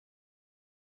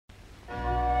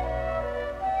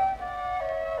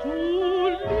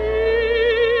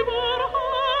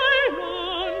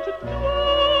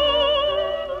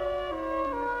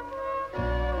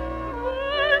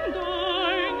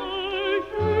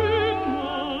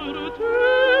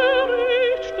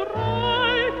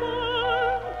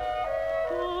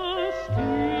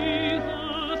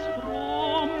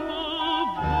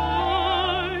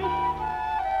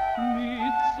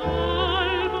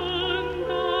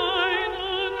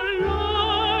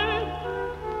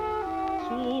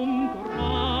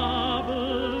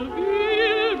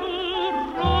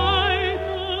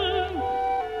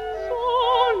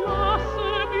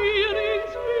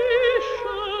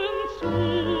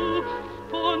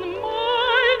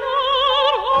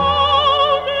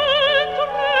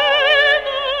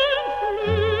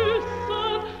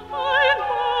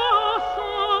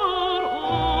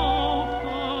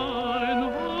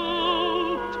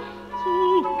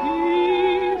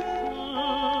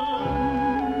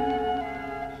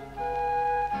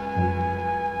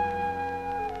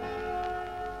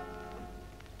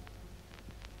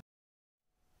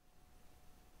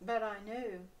But I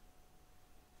knew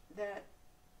that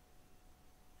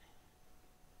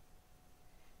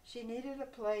she needed a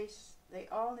place, they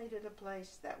all needed a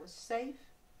place that was safe,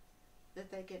 that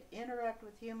they could interact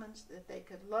with humans, that they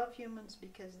could love humans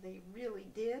because they really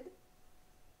did.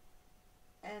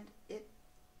 And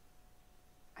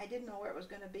I didn't know where it was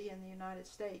going to be in the United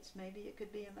States. Maybe it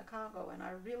could be in the Congo, and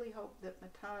I really hoped that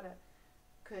Matata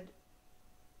could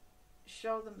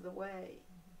show them the way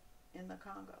in the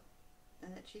Congo,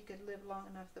 and that she could live long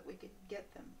enough that we could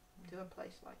get them to a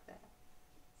place like that.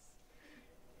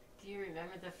 Do you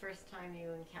remember the first time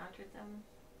you encountered them?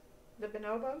 The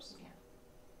bonobos? Yeah.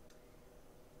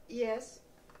 Yes.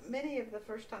 Many of the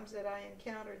first times that I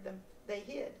encountered them, they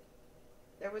hid.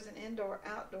 There was an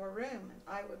indoor-outdoor room, and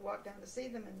I would walk down to see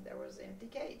them, and there was an empty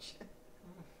cage.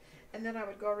 And then I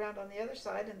would go around on the other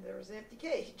side, and there was an empty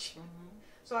cage.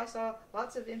 So I saw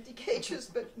lots of empty cages,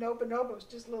 but no bonobos,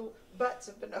 just little butts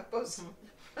of bonobos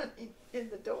running in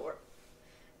the door.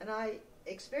 And I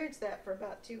experienced that for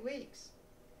about 2 weeks.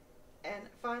 And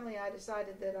finally I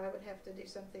decided that I would have to do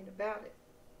something about it.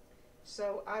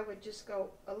 So I would just go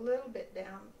a little bit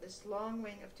down this long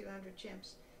wing of 200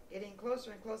 chimps, getting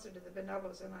closer and closer to the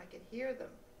bonobos, and I could hear them,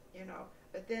 you know.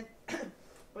 But then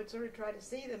would sort of try to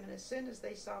see them, and as soon as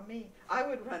they saw me, I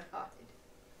would run hide.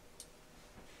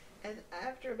 And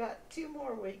after about 2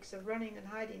 more weeks of running and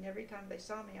hiding, every time they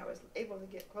saw me, I was able to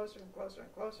get closer and closer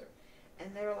and closer.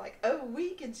 And they were like, oh,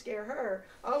 we can scare her.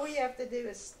 All we have to do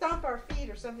is stomp our feet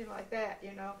or something like that,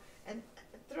 you know, and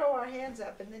throw our hands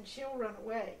up, and then she'll run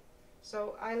away.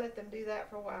 So I let them do that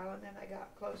for a while, and then I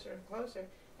got closer and closer.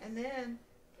 And then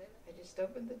I just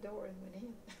opened the door and went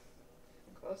in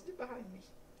and closed it behind me.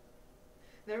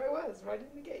 There I was, right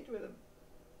in the cage with them.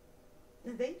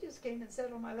 And they just came and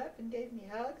sat on my lap and gave me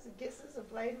hugs and kisses and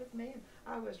played with me, and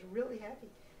I was really happy.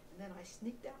 And then I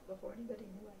sneaked out before anybody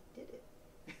knew I did it.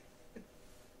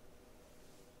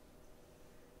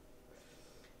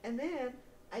 And then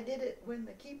I did it when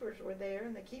the keepers were there,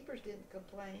 and the keepers didn't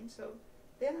complain, so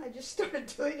then I just started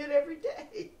doing it every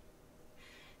day.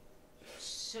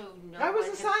 So no, I was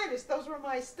a scientist. Those were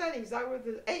my studies. I was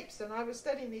the apes, and I was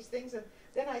studying these things, and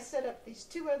then I set up these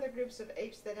 2 other groups of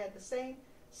apes that had the same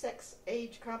sex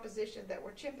age composition, that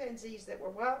were chimpanzees that were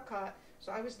wild caught.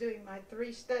 So I was doing my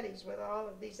 3 studies with all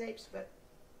of these apes, but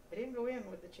I didn't go in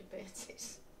with the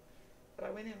chimpanzees. But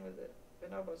I went in with the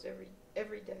bonobos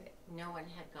every day. No one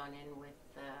had gone in with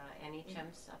any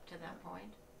chimps up to that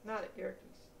point? Not at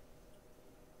Yerkes.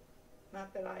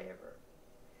 Not that I ever.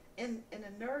 In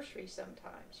a nursery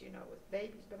sometimes, you know, with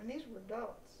babies, but I mean, these were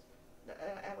adults,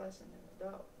 adolescent and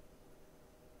adult.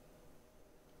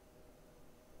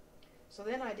 So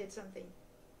then I did something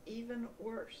even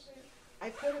worse. I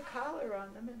put a collar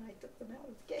on them and I took them out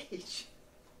of the cage.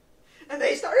 And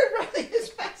they started running as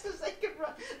fast as they could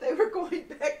run. They were going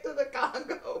back to the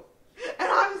Congo. And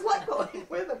I was like going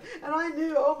with them. And I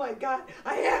knew, oh my God,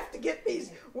 I have to get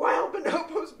these wild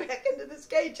bonobos back into this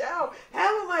cage. How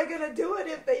am I going to do it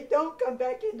if they don't come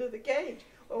back into the cage?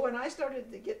 Well, when I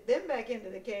started to get them back into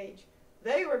the cage,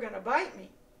 they were going to bite me.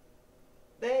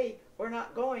 They were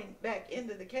not going back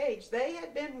into the cage. They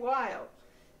had been wild.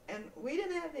 And we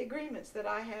didn't have the agreements that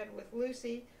I had with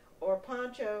Lucy or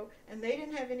Pancho, and they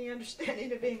didn't have any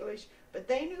understanding of English, but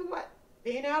they knew what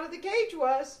being out of the cage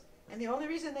was. And the only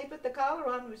reason they put the collar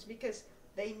on was because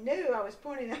they knew I was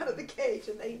pointing out of the cage,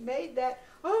 and they made that,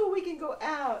 oh, we can go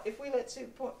out if we let Sue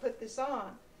put this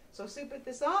on. So Sue put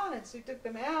this on, and Sue took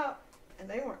them out, and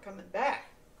they weren't coming back.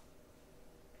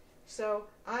 So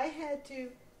I had to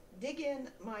dig in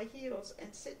my heels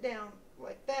and sit down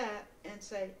like that and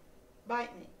say,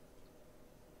 bite me.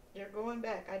 You're going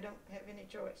back. I don't have any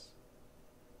choice.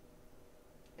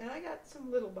 And I got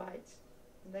some little bites,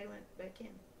 and they went back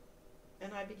in.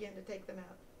 And I began to take them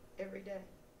out every day.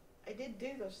 I did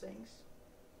do those things,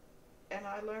 and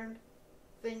I learned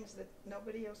things that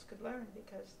nobody else could learn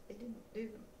because they didn't do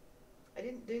them. I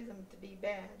didn't do them to be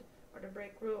bad or to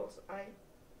break rules. I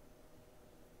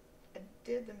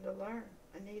did them to learn.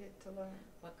 I needed to learn.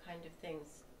 What kind of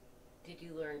things did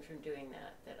you learn from doing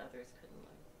that others couldn't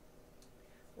learn?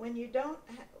 When you don't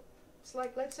it's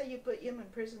like, let's say you put human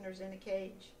prisoners in a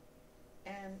cage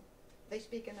and they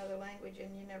speak another language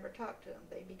and you never talk to them.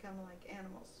 They become like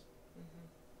animals.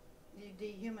 Mm-hmm. You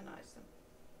dehumanize them.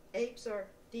 Apes are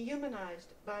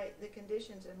dehumanized by the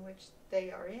conditions in which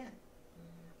they are in.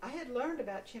 Mm-hmm. I had learned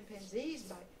about chimpanzees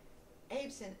by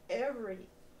apes in every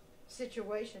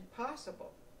situation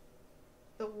possible,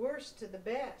 the worst to the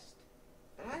best.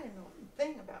 But I didn't know a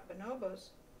thing about bonobos,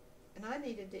 and I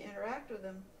needed to interact with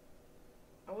them.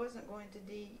 I wasn't going to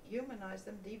dehumanize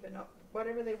them,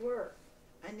 whatever they were.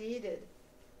 I needed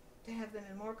to have them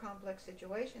in more complex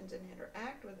situations and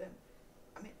interact with them.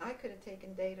 I mean, I could have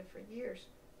taken data for years.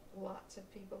 Lots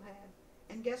of people have.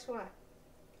 And guess what?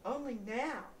 Only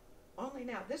now,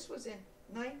 this was in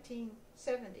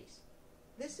 1970s.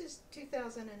 This is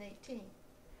 2018.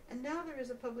 And now there is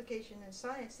a publication in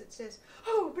Science that says,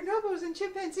 oh, bonobos and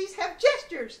chimpanzees have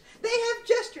gestures. They have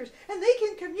gestures, and they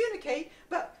can communicate,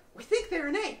 but we think they're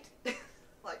innate.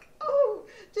 Like, oh,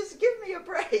 just give me a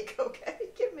break, okay?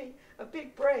 Give me a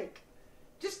big break.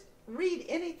 Just read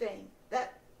anything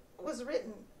that was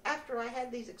written after I had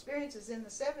these experiences in the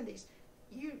 70s.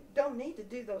 You don't need to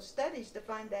do those studies to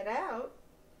find that out.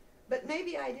 But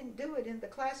maybe I didn't do it in the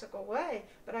classical way,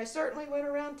 but I certainly went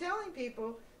around telling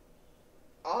people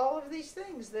all of these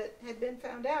things that had been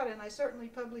found out, and I certainly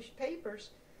published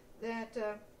papers that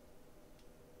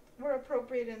were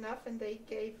appropriate enough, and they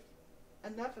gave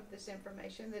enough of this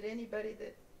information that anybody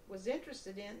that was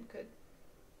interested in could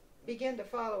begin to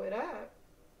follow it up.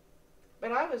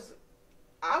 But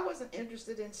I wasn't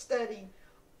interested in studying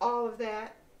all of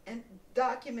that and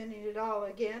documenting it all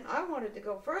again. I wanted to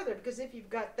go further, because if you've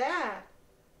got that,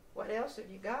 what else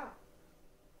have you got?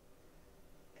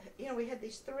 You know, we had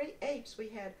these 3 apes. We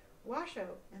had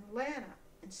Washoe and Lana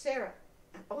and Sarah.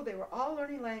 And they were all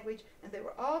learning language, and they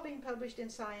were all being published in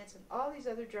Science and all these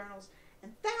other journals.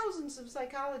 And thousands of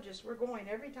psychologists were going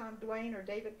every time Dwayne or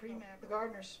David Premack, the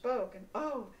gardener, spoke. And,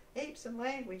 apes and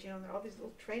language, there are all these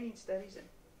little training studies.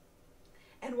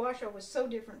 And Washoe was so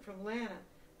different from Lana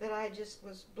that I just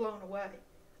was blown away.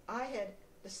 I had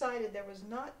decided there was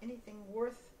not anything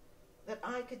worth that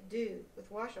I could do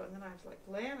with Washoe. And then I was like,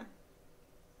 Lana,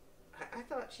 I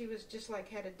thought she was just like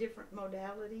had a different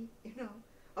modality,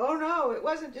 Oh no, it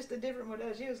wasn't just a different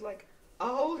modality. She was like a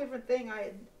whole different thing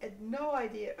I had no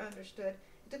idea understood.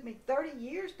 It took me 30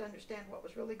 years to understand what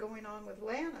was really going on with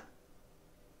Lana.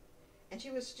 And she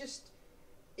was just,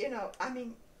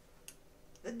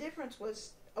 the difference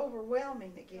was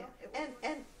overwhelming again.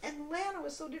 And Lana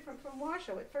was so different from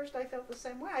Washoe. At first I felt the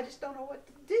same way. I just don't know what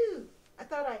to do. I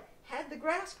thought I had the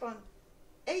grasp on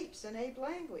apes and ape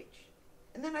language.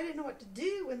 And then I didn't know what to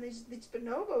do when these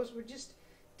bonobos were just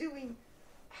doing,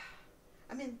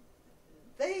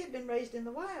 they had been raised in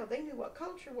the wild. They knew what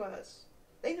culture was.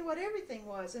 They knew what everything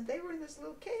was, and they were in this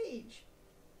little cage.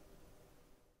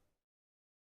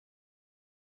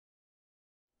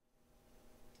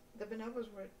 The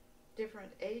bonobos were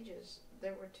different ages.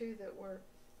 There were 2 that were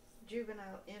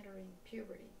juvenile entering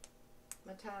puberty,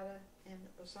 Matata and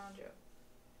Osanjo.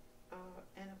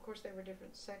 And of course they were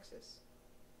different sexes.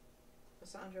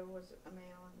 Osanjo was a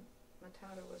male and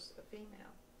Matata was a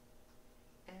female.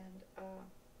 And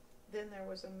then there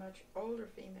was a much older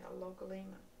female,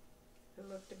 Localima, who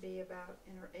looked to be about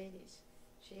in her 80s.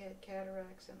 She had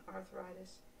cataracts and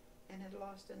arthritis and had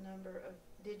lost a number of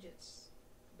digits,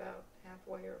 about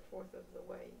halfway or 1/4 of the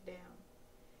way down,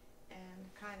 and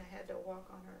kind of had to walk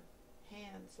on her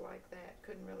hands like that.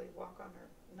 Couldn't really walk on her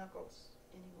knuckles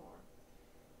anymore.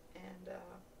 And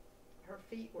her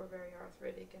feet were very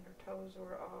arthritic, and her toes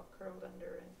were all curled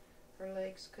under, and her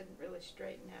legs couldn't really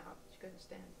straighten out. She couldn't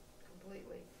stand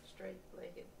completely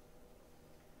straight-legged.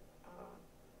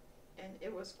 And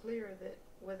it was clear that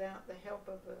without the help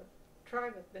of a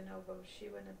tribe of bonobos, she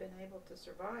wouldn't have been able to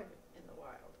survive in the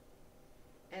wild.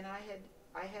 And I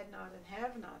had not and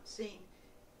have not seen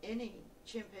any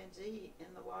chimpanzee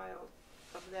in the wild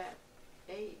of that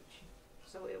age.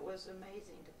 So it was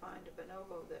amazing to find a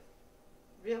bonobo that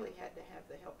really had to have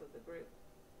the help of the group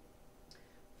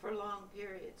for long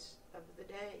periods of the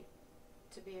day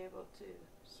to be able to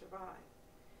survive.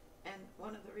 And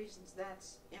one of the reasons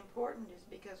that's important is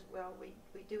because, well, we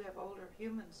do have older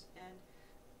humans,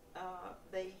 and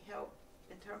they help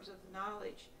in terms of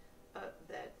knowledge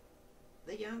that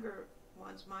the younger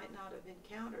ones might not have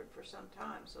encountered for some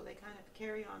time. So they kind of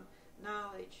carry on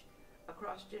knowledge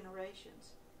across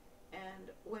generations.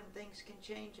 And when things can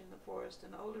change in the forest,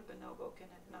 an older bonobo can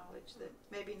acknowledge that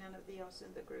maybe none of the else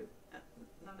in the group,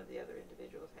 none of the other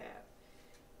individuals have.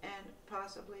 And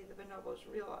possibly the bonobos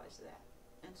realize that,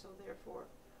 and so therefore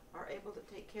are able to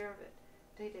take care of it.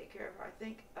 They take care of her. I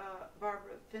think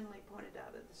Barbara Finley pointed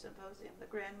out at the symposium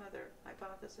the grandmother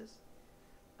hypothesis.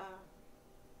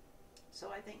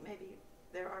 So I think maybe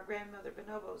there are grandmother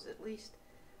bonobos. At least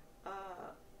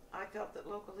I felt that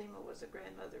Locolima was a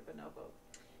grandmother bonobo.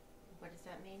 What does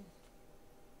that mean?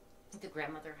 The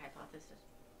grandmother hypothesis?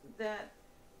 That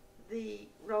the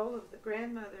role of the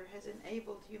grandmother has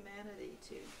enabled humanity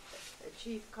to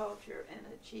achieve culture and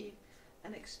achieve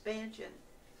an expansion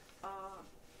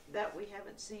that we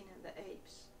haven't seen in the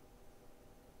apes.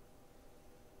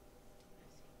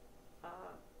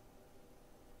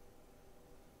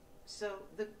 So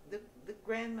the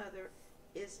grandmother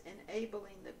is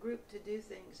enabling the group to do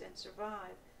things and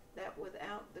survive that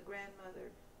without the grandmother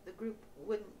the group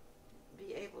wouldn't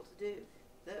be able to do.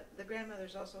 The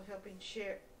grandmother's also helping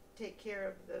take care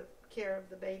of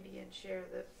the baby and share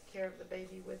the care of the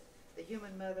baby with the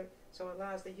human mother, so it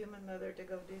allows the human mother to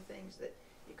go do things that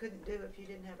you couldn't do if you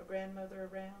didn't have a grandmother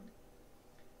around.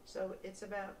 So it's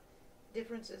about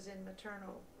differences in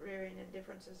maternal rearing and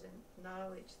differences in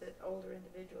knowledge that older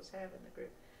individuals have in the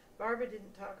group. Barbara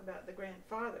didn't talk about the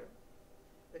grandfather.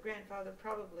 The grandfather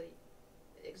probably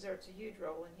exerts a huge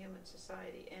role in human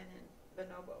society and in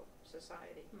bonobo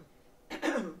society.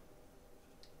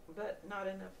 But not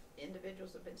enough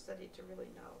individuals have been studied to really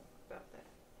know about that.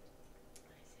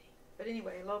 I see. But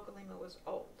anyway, Locolima was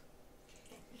old.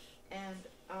 And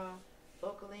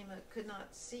Locolima could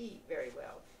not see very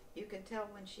well. You could tell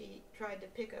when she tried to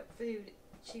pick up food,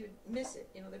 she would miss it.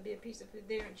 You know, there'd be a piece of food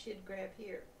there and she'd grab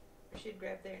here, or she'd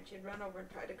grab there, and she'd run over and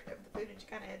try to grab the food, and she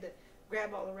kind of had to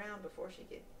grab all around before she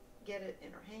could get it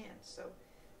in her hands. So,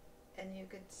 and you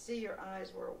could see her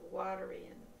eyes were watery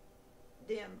and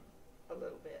dim a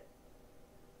little bit.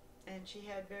 And she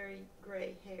had very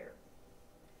gray hair.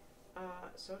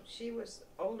 So she was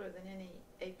older than any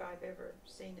ape I've ever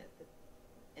seen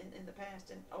in the past,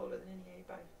 and older than any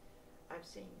ape I've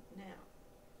seen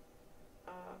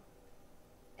now.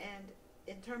 And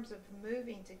in terms of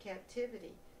moving to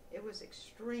captivity, it was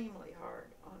extremely hard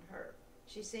on her.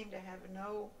 She seemed to have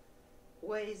no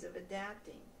ways of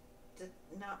adapting to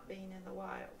not being in the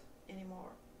wild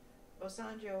anymore.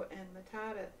 Bosanjo and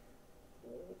Matata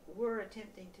were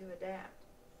attempting to adapt,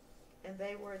 and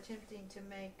they were attempting to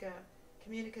make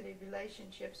communicative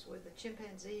relationships with the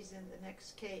chimpanzees in the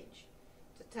next cage,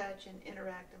 to touch and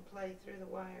interact and play through the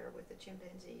wire with the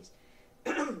chimpanzees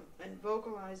and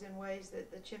vocalize in ways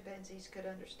that the chimpanzees could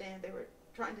understand. They were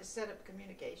trying to set up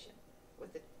communication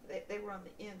with they were on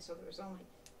the end, so there was only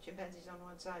chimpanzees on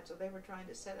one side, so they were trying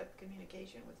to set up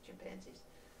communication with chimpanzees.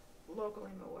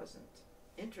 Locolima wasn't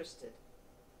interested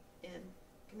in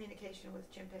communication with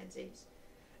chimpanzees.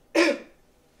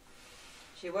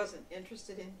 She wasn't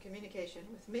interested in communication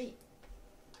with me.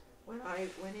 When I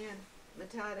went in,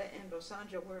 Matata and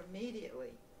Bosanjo were immediately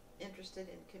interested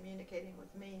in communicating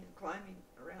with me and climbing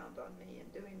around on me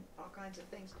and doing all kinds of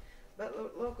things. But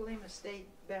Locolima stayed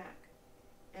back,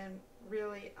 and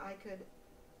really I could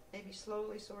maybe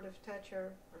slowly sort of touch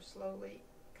her or slowly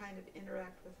kind of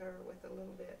interact with her with a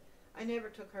little bit. I never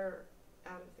took her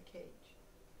out of the cage.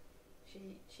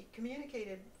 She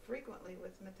communicated frequently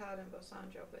with Matata and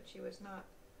Bosanjo, but she was not,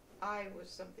 I was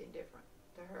something different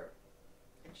to her,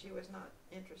 and she was not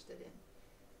interested in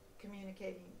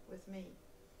communicating with me.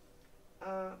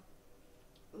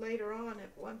 Later on,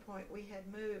 at one point, we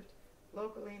had moved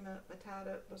Locolima,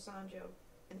 Matata, Bosanjo,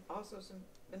 and also some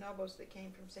bonobos that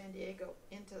came from San Diego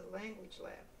into the language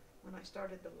lab when I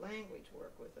started the language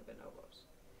work with the bonobos.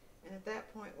 And at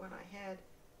that point, when I had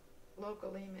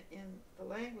Locolima in the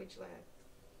language lab,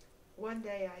 one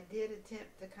day I did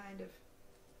attempt to kind of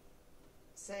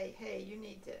say, hey, you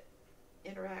need to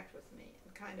interact with me,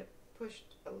 and kind of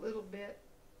pushed a little bit,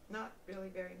 not really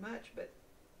very much, but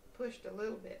pushed a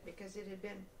little bit, because it had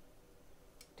been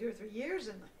 2 or 3 years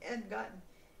and I hadn't gotten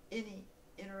any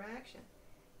interaction.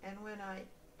 And when I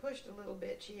pushed a little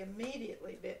bit, she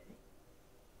immediately bit me.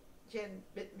 She hadn't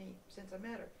bit me since I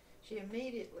met her. She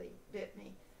immediately bit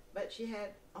me, but she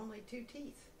had only 2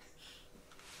 teeth.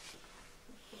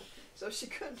 So she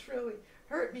couldn't really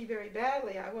hurt me very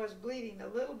badly. I was bleeding a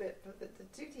little bit, but the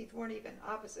 2 teeth weren't even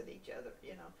opposite each other,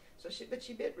 you know. So but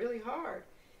she bit really hard.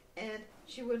 and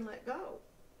she wouldn't let go.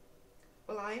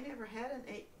 Well, I never had an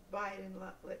ape bite and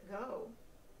let go.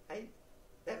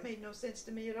 That made no sense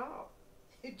to me at all.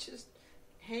 You just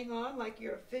hang on like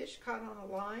you're a fish caught on a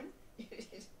line.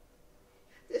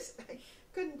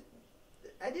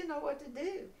 I didn't know what to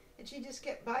do. And she just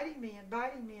kept biting me and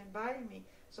biting me and biting me.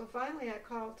 So finally I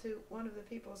called to one of the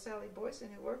people, Sally Boyson,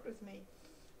 who worked with me.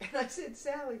 And I said,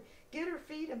 Sally, get her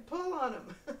feet and pull on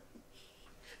them.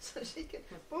 So she can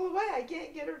pull away. I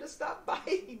can't get her to stop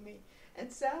biting me.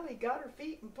 And Sally got her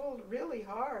feet and pulled really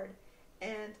hard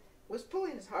and was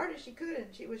pulling as hard as she could.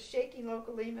 And she was shaking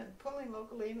Locolima and pulling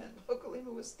Locolima. And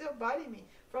Locolima was still biting me.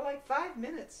 For like 5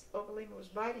 minutes, Locolima was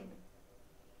biting me.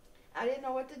 I didn't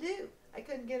know what to do. I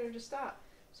couldn't get her to stop.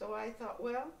 So I thought,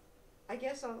 well, I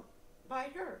guess I'll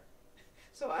bite her.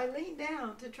 So I leaned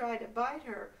down to try to bite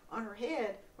her on her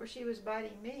head where she was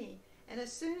biting me. And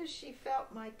as soon as she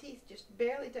felt my teeth just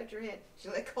barely touch her head, she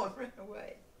let go and ran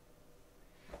away.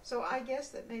 So I guess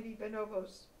that maybe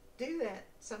bonobos do that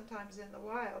sometimes in the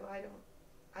wild. I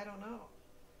don't know.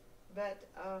 But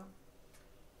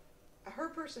her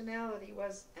personality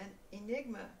was an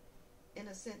enigma in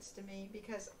a sense to me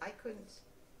because I couldn't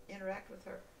interact with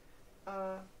her.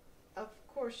 Of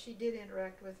course, she did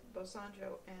interact with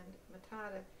Bosanjo and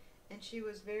Matata, and she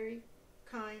was very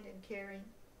kind and caring.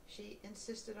 She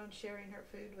insisted on sharing her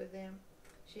food with them.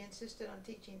 She insisted on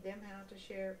teaching them how to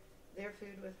share their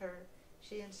food with her.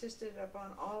 She insisted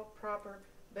upon all proper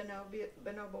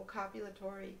bonobo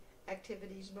copulatory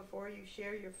activities before you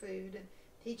share your food, and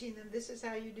teaching them this is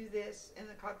how you do this in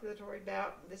the copulatory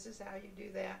bout, and this is how you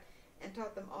do that, and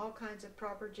taught them all kinds of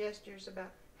proper gestures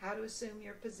about how to assume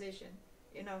your position.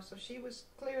 So she was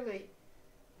clearly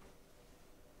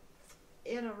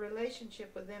in a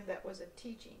relationship with them that was a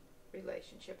teaching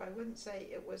relationship. I wouldn't say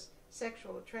it was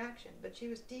sexual attraction, but she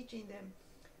was teaching them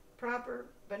proper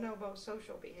bonobo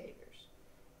social behaviors.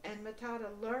 And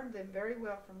Matata learned them very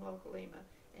well from Locolima,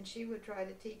 and she would try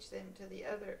to teach them to the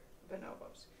other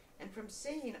bonobos. And from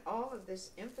seeing all of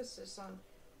this emphasis on,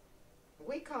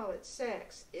 we call it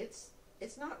sex, it's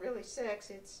not really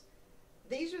sex,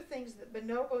 these are things that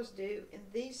bonobos do in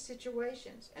these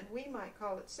situations, and we might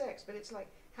call it sex, but it's like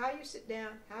how you sit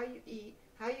down, how you eat,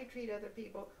 how you treat other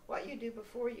people, what you do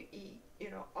before you eat,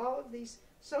 all of these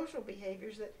social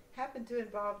behaviors that happen to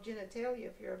involve genitalia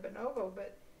if you're a bonobo,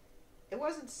 but it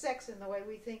wasn't sex in the way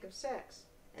we think of sex.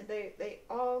 And they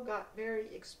all got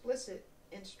very explicit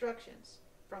instructions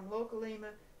from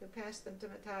Locolima, who passed them to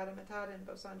Matata. Matata and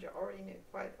Bosanjo already knew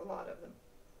quite a lot of them,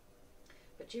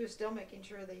 but she was still making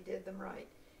sure they did them right.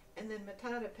 And then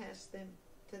Matata passed them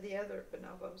to the other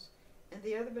bonobos, and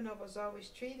the other bonobos always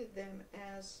treated them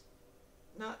as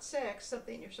not sex,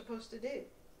 something you're supposed to do.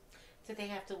 So they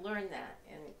have to learn that,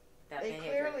 and that they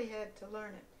behavior. Clearly had to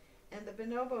learn it. And the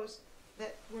bonobos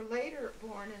that were later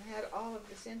born and had all of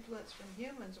this influence from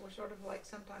humans were sort of like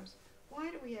sometimes,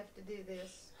 why do we have to do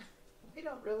this? We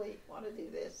don't really want to do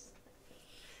this.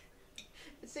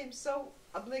 It seems so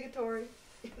obligatory.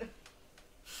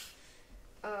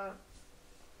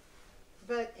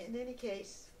 But in any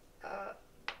case,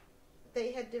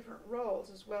 they had different roles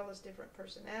as well as different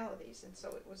personalities, and so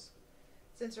it was,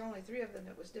 since there were only 3 of them,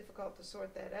 it was difficult to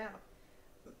sort that out.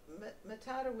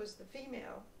 Matata was the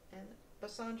female, and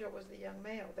Bosanjo was the young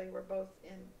male. They were both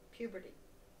in puberty.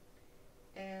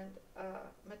 And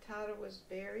Matata was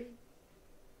very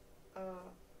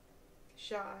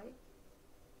shy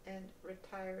and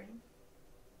retiring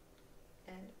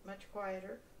and much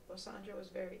quieter. Bosanjo was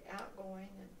very outgoing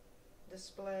and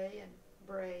display and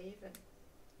brave and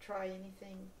try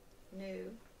anything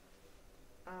new.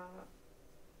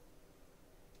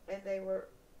 And they were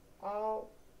all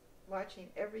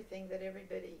watching everything that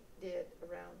everybody did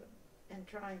around them and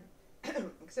trying,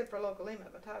 except for Locolima,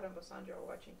 Matata and Bosanjo were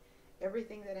watching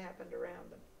everything that happened around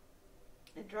them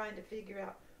and trying to figure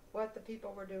out what the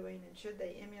people were doing and should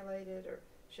they emulate it or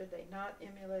should they not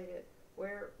emulate it,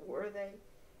 where were they.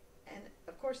 And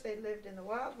of course they lived in the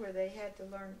wild where they had to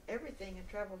learn everything and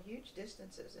travel huge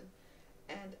distances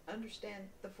and understand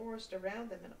the forest around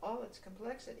them and all its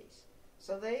complexities.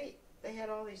 So they had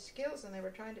all these skills, and they were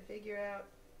trying to figure out,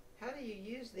 how do you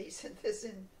use these in this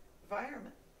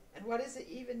environment? And what does it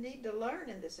even need to learn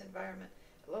in this environment?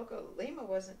 Locolima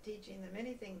wasn't teaching them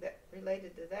anything that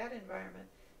related to that environment.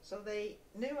 So they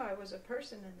knew I was a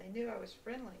person, and they knew I was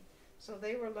friendly. So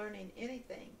they were learning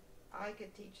anything I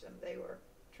could teach them. They were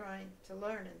trying to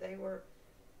learn, and they were,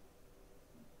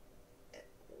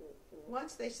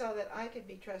 once they saw that I could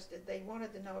be trusted, they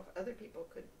wanted to know if other people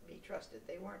could be trusted.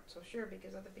 They weren't so sure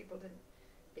because other people didn't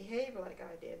behave like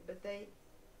I did, but they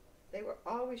were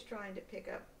always trying to pick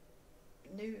up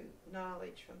new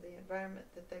knowledge from the environment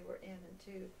that they were in and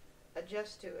to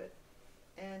adjust to it.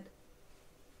 And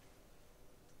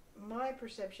my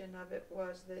perception of it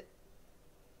was that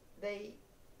they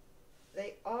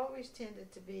always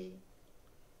tended to be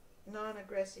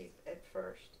non-aggressive at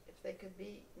first. If they could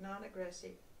be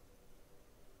non-aggressive,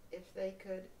 if they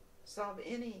could solve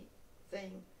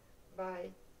anything by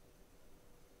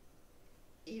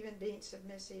even being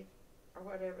submissive or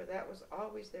whatever, that was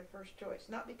always their first choice.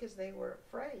 Not because they were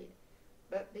afraid,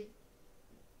 but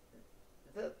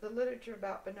the literature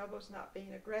about bonobos not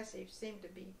being aggressive seemed to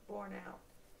be borne out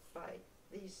by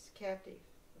these captive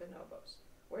bonobos.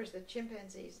 Whereas the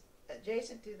chimpanzees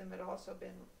adjacent to them had also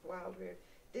been wild reared,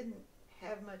 didn't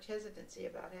have much hesitancy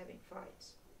about having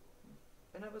fights.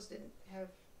 Bonobos didn't have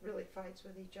really fights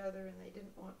with each other, and they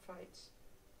didn't want fights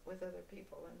with other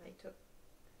people, and they took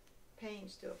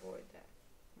pains to avoid that.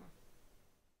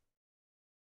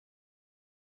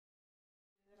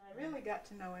 I really got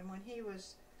to know him when he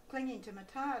was clinging to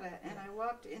Matata, and I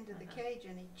walked into the cage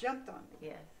and he jumped on me.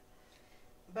 Yes.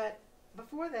 But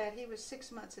before that, he was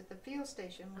 6 months at the field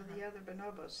station with the other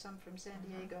bonobos, some from San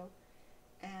Diego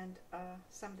and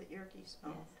some that Yerkes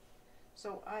owned. Yes.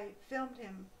 So I filmed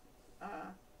him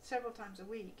several times a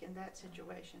week in that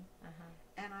situation,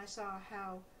 and I saw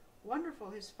how wonderful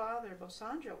his father,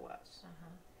 Bosanjo, was.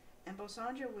 And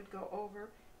Bosanjo would go over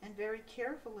and very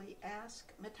carefully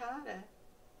ask Matata,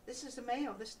 this is a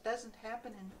male, this doesn't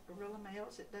happen in gorilla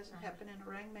males, it doesn't happen in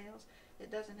orang males,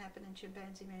 it doesn't happen in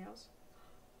chimpanzee males,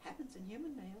 it happens in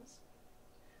human males.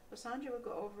 Bosanjo would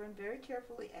go over and very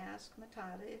carefully ask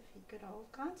Matata if he could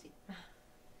hold Kanzi.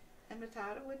 And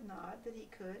Matata would nod that he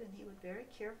could, and he would very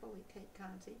carefully take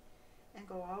Kanzi and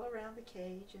go all around the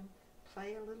cage and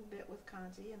play a little bit with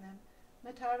Kanzi, and then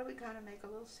Matata would kind of make a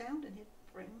little sound and he'd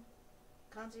bring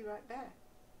Kanzi right back.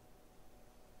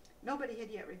 Nobody had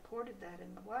yet reported that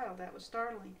in the wild. That was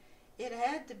startling. It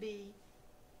had to be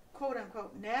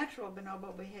quote-unquote natural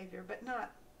bonobo behavior, but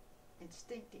not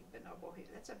instinctive bonobo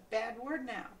behavior. That's a bad word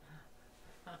now.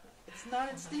 It's not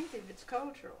instinctive, it's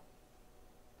cultural.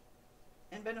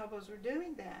 And bonobos were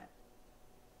doing that.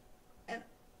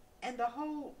 And the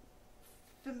whole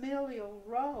familial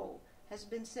role has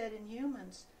been said in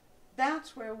humans.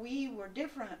 That's where we were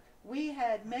different. We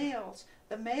had males.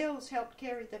 The males helped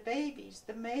carry the babies.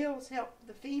 The males helped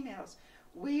the females.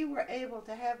 We were able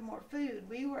to have more food.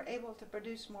 We were able to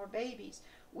produce more babies.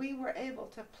 We were able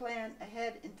to plan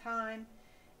ahead in time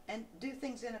and do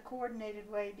things in a coordinated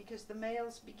way because the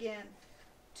males began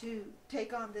to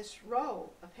take on this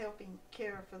role of helping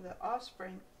care for the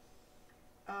offspring.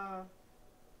 But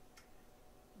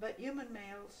human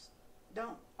males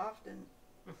don't often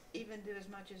even do as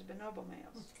much as bonobo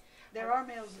males. There are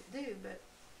males that do, but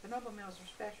bonobo males are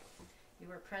special. You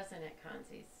were present at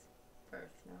Kanzi's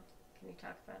birth, no? Can you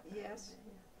talk about that? Yes.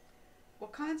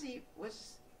 Well, Kanzi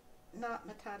was not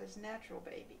Matata's natural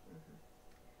baby.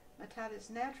 Matata's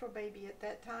natural baby at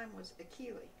that time was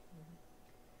Akili,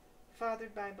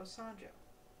 fathered by Bosanjo.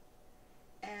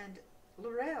 And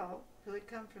Laurel, who had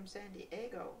come from San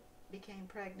Diego, became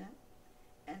pregnant,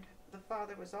 and the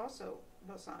father was also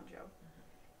Bosanjo.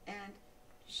 And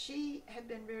she had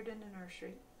been reared in a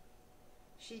nursery.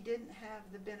 She didn't have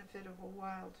the benefit of a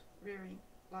wild rearing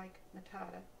like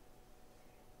Matata.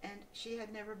 And she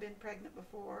had never been pregnant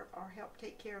before or helped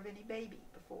take care of any baby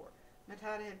before.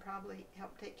 Matata had probably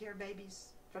helped take care of babies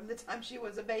from the time she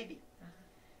was a baby.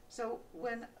 So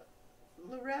when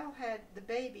Laurel had the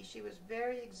baby, she was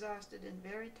very exhausted and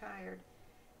very tired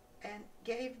and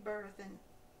gave birth, and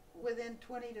within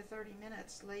 20 to 30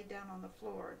 minutes laid down on the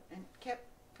floor and kept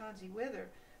Kanzi with her,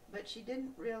 but she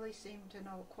didn't really seem to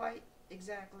know quite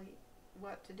exactly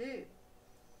what to do.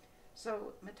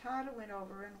 So Matata went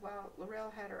over, and while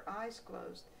Laurel had her eyes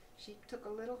closed, she took a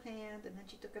little hand, and then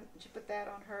she put that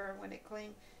on her. When it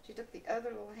clinged, she took the other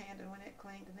little hand, and when it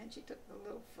clinged, and then she took the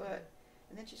little foot,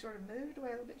 and then she sort of moved away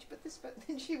a little bit. She put this foot, and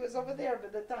then she was over there by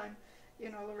the time,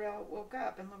 Laurel woke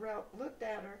up, and Laurel looked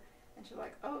at her, and she's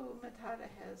like, "Oh, Matata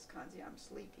has Kanzi. I'm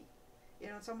sleepy."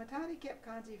 So Matata kept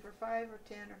Kanzi for 5 or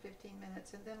 10 or 15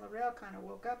 minutes, and then Laurel kind of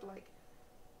woke up like,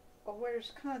 "Oh,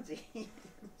 where's Kanzi?"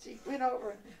 She went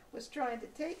over and was trying to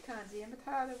take Kanzi, and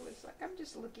Matata was like, "I'm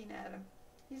just looking at him.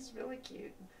 He's really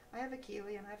cute. I have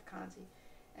Akili and I have Kanzi."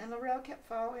 And Laurel kept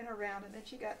following around, and then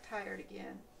she got tired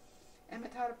again. And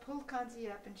Matata pulled Kanzi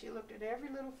up, and she looked at every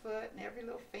little foot and every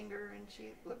little finger, and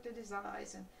she looked at his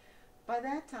eyes. And by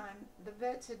that time, the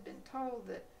vets had been told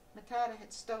that Matata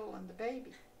had stolen the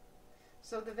baby.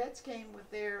 So the vets came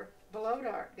with their blow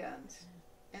dart guns,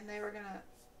 and they were going to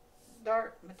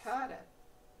dart Matata.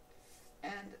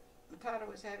 And Matata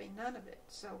was having none of it.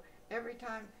 So every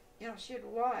time she would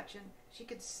watch, and she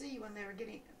could see when they were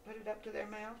put it up to their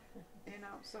mouth,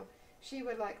 so she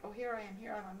would like, oh, here I am,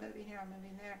 I'm moving here, I'm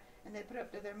moving there, and they'd put it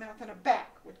up to their mouth, and a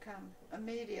back would come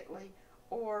immediately,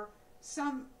 or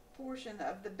some portion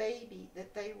of the baby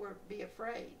that they would be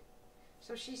afraid.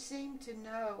 So she seemed to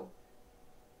know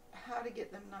how to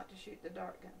get them not to shoot the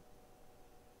dart gun,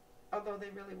 although they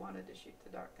really wanted to shoot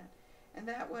the dart gun. And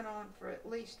that went on for at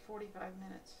least 45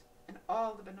 minutes, and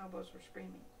all the bonobos were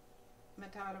screaming.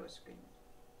 Matata was screaming.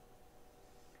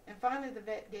 And finally the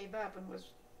vet gave up and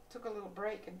took a little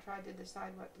break and tried to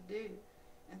decide what to do,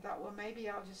 and thought, well, maybe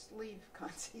I'll just leave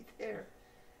Kanzi there,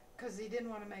 because he didn't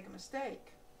want to make a mistake.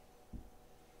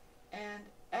 And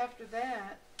after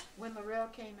that, when Laurel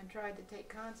came and tried to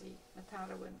take Kanzi,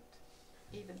 Matata wouldn't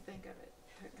even think of it.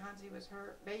 Kanzi was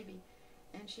her baby,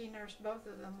 and she nursed both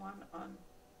of them, one on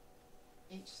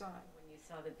each side. When you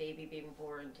saw the baby being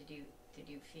born, did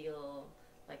you feel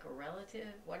like a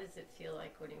relative? What does it feel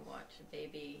like when you watch a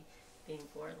baby being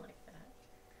born like that?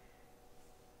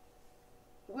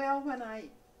 Well, when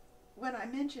I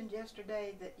mentioned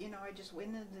yesterday that I just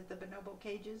went into the bonobo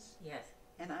cages, yes,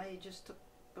 and I just took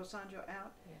Bosanjo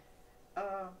out, yes,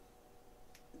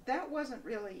 that wasn't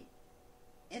really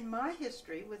in my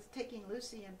history with taking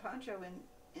Lucy and Pancho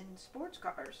in sports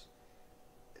cars.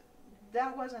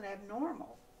 That wasn't an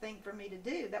abnormal thing for me to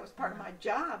do. That was part of my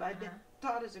job. I'd been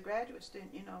taught as a graduate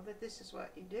student, that this is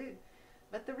what you do.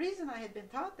 But the reason I had been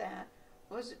taught that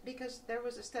was because there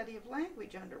was a study of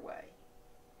language underway.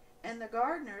 And the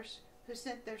Gardners, who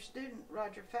sent their student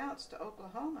Roger Fouts to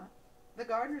Oklahoma, the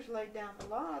Gardners laid down the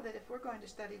law that if we're going to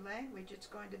study language, it's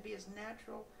going to be as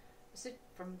natural,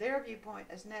 from their viewpoint,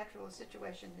 as natural a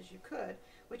situation as you could,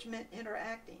 which meant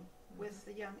interacting with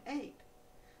the young ape.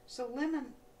 So Lemon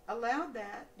allowed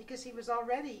that because he was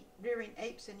already rearing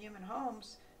apes in human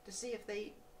homes to see if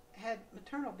they had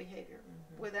maternal behavior,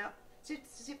 to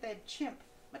see if they had chimp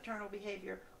maternal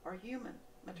behavior or human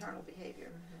maternal behavior.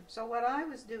 So what I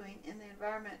was doing in the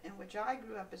environment in which I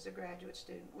grew up as a graduate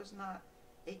student was not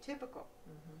atypical.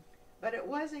 But it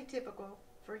was atypical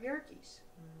for Yerkes.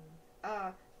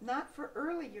 Not for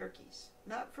early Yerkes,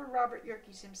 not for Robert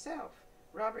Yerkes himself.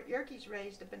 Robert Yerkes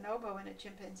raised a bonobo and a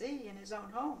chimpanzee in his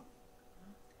own home.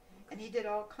 And he did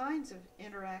all kinds of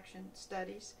interaction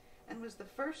studies and was the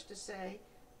first to say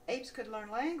apes could learn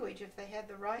language if they had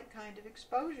the right kind of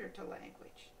exposure to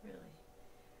language. Really?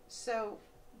 So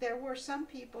there were some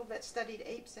people that studied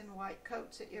apes in white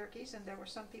coats at Yerkes, and there were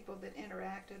some people that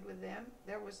interacted with them.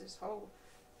 There was this whole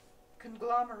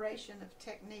conglomeration of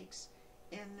techniques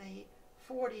in the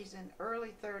 40s and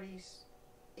early 30s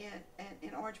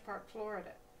in Orange Park,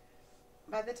 Florida.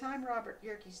 By the time Robert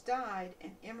Yerkes died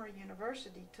and Emory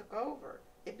University took over,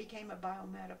 it became a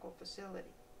biomedical facility.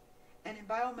 And in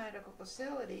biomedical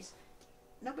facilities,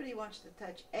 nobody wants to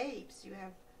touch apes. You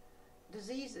have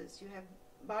diseases, you have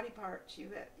body parts,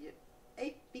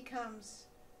 ape becomes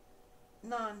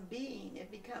non-being.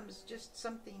 It becomes just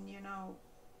something,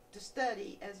 to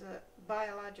study as a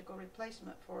biological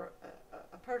replacement for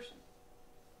a person.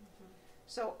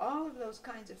 So all of those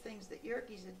kinds of things that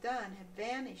Yerkes had done had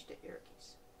vanished at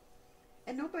Yerkes.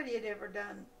 And nobody had ever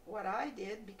done what I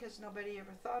did because nobody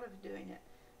ever thought of doing it.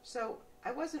 So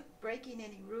I wasn't breaking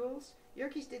any rules.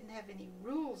 Yerkes didn't have any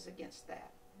rules against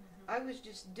that. I was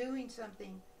just doing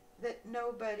something that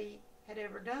nobody had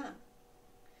ever done.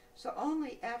 So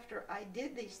only after I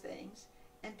did these things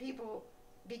and people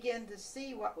began to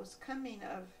see what was coming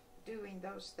of doing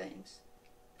those things,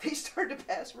 they started to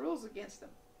pass rules against them.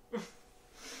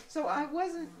 So I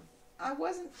wasn't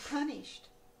punished.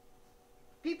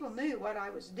 People knew what I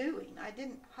was doing. I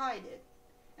didn't hide it,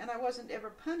 and I wasn't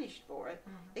ever punished for it,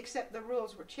 except the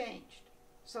rules were changed.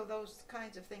 So those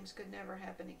kinds of things could never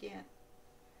happen again.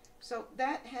 So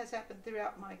that has happened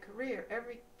throughout my career.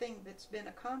 Everything that's been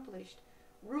accomplished,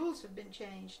 rules have been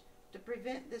changed to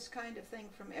prevent this kind of thing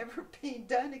from ever being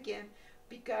done again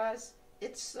because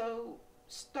it's so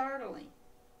startling.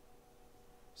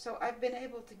 So I've been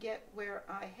able to get where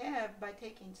I have by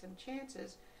taking some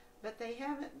chances, but they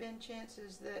haven't been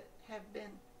chances that have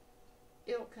been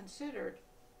ill-considered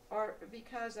or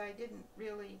because I didn't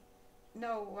really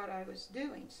know what I was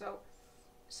doing. So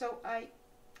I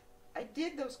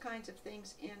did those kinds of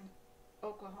things in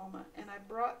Oklahoma, and I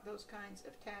brought those kinds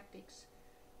of tactics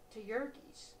to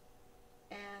Yerkes.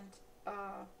 And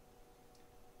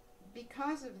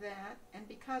because of that, and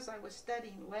because I was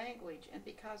studying language, and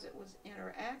because it was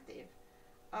interactive,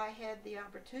 I had the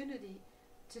opportunity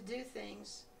to do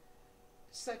things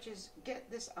such as get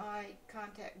this eye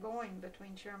contact going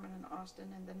between Sherman and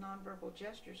Austin and the nonverbal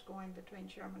gestures going between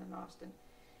Sherman and Austin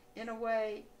in a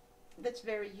way that's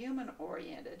very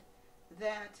human-oriented,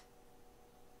 that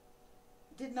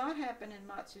did not happen in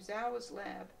Matsuzawa's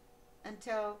lab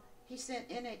until he sent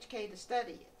NHK to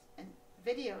study it and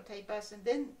videotape us, and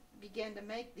then began to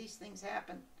make these things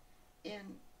happen in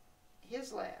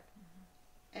his lab.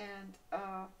 And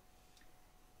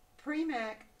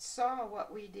Premack saw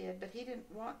what we did, but he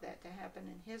didn't want that to happen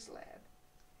in his lab.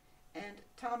 And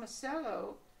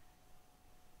Tomasello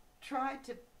tried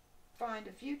to find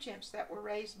a few chimps that were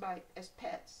raised as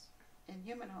pets in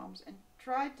human homes and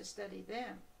tried to study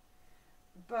them.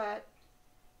 But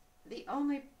the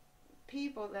only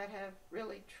people that have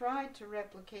really tried to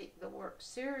replicate the work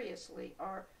seriously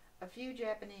are a few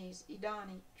Japanese.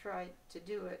 Idani tried to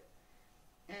do it,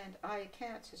 and Aya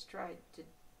Katz has tried to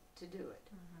do it.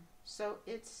 Mm-hmm. So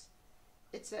it's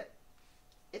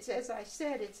as I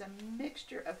said, it's a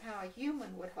mixture of how a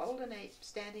human would hold an ape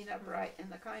standing upright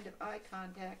and the kind of eye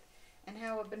contact, and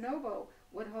how a bonobo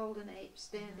would hold an ape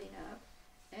standing up.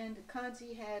 And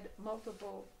Kanzi had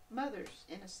multiple mothers,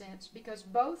 in a sense, because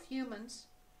both humans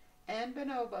and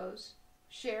bonobos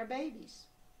share babies.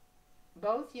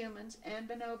 Both humans and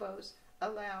bonobos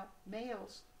allow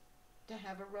males to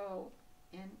have a role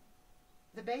in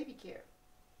the baby care.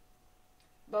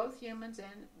 Both humans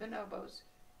and bonobos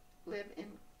live in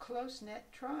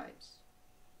close-knit tribes.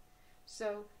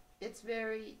 So it's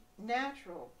very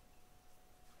natural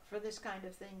for this kind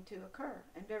of thing to occur,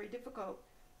 and very difficult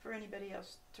for anybody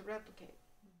else to replicate.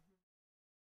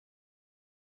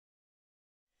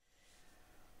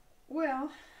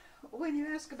 Well, when you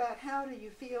ask about how do you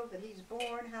feel that he's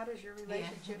born, how does your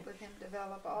relationship with him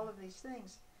develop, all of these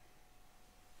things,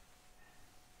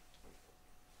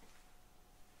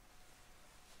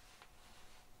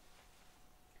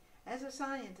 as a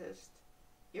scientist,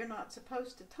 you're not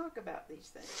supposed to talk about these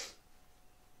things.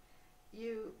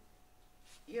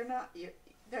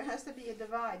 There has to be a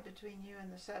divide between you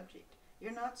and the subject.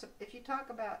 You're not. If you talk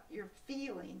about your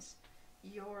feelings,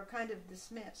 you're kind of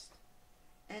dismissed.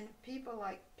 And people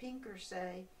like Pinker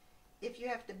say, if you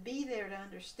have to be there to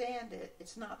understand it,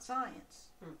 it's not science.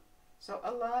 So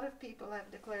a lot of people have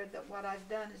declared that what I've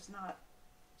done is not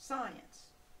science.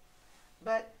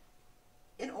 But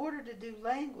in order to do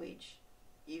language,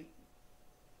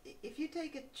 if you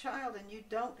take a child and you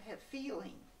don't have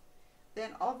feeling,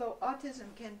 then although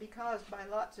autism can be caused by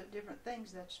lots of different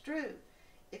things, that's true.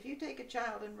 If you take a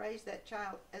child and raise that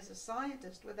child as a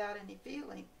scientist without any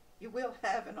feeling, you will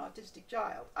have an autistic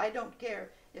child. I don't care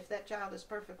if that child is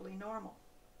perfectly normal.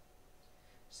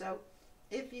 So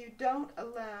if you don't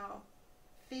allow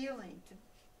feeling to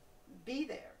be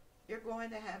there, you're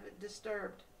going to have a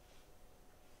disturbed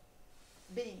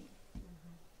being.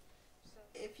 So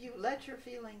if you let your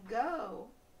feeling go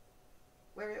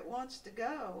where it wants to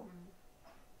go,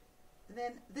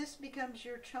 then this becomes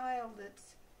your child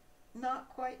that's not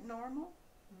quite normal.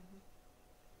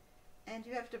 And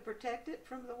you have to protect it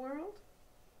from the world.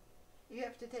 You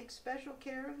have to take special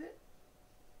care of it.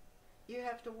 You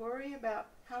have to worry about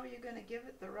how you're going to give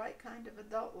it the right kind of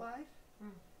adult life.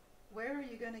 Where are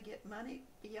you going to get money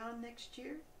beyond next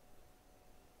year?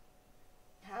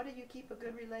 How do you keep a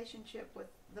good relationship with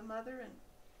the mother and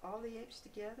all the apes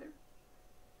together?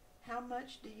 How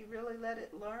much do you really let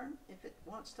it learn? If it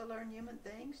wants to learn human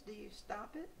things, do you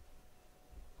stop it?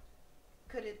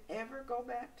 Could it ever go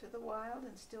back to the wild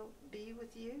and still be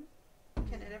with you?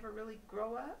 Can it ever really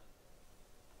grow up?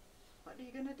 What are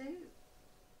you going to do?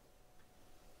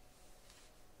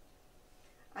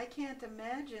 I can't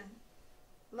imagine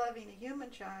loving a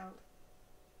human child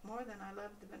more than I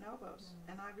love the bonobos.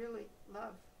 And I really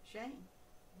love Shane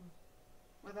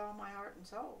with all my heart and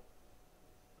soul.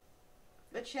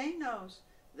 But Shane knows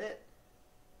that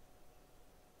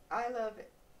I love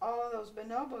all of those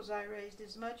bonobos I raised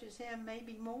as much as him,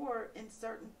 maybe more in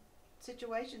certain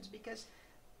situations, because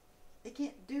they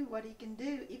can't do what he can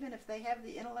do. Even if they have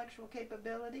the intellectual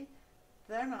capability,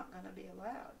 they're not going to be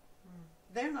allowed.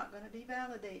 They're not going to be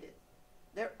validated.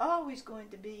 They're always going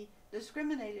to be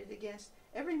discriminated against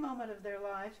every moment of their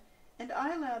life, and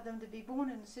I allowed them to be born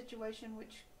in a situation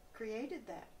which created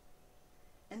that.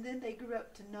 And then they grew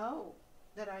up to know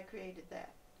that I created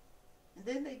that. And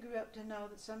then they grew up to know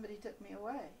that somebody took me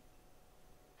away.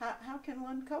 How can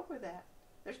one cope with that?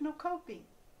 There's no coping.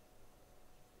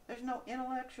 There's no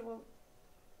intellectual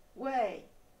way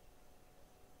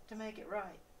to make it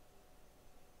right.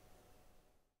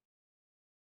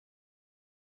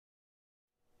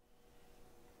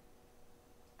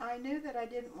 I knew that I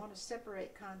didn't want to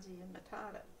separate Kanzi and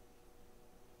Matata.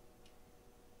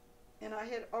 And I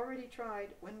had already tried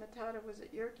when Matata was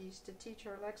at Yerkes to teach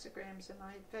her lexicograms, and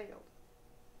I had failed.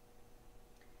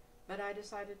 But I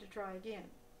decided to try again.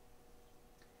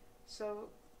 So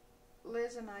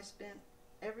Liz and I spent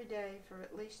every day for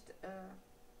at least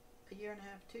a year and a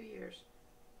half, 2 years,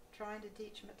 trying to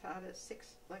teach Matata 6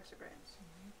 lexicograms.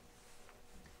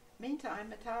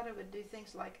 Meantime, Matata would do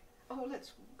things like, oh,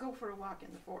 let's go for a walk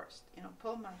in the forest, you know,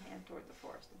 pull my hand toward the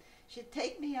forest. And she'd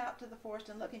take me out to the forest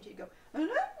and look, and she'd go, and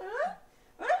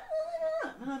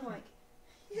I'm like,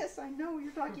 yes, I know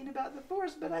you're talking about the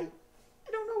forest, but I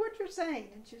don't know what you're saying.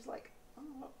 And she's like,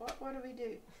 oh, what do we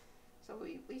do? So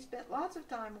we spent lots of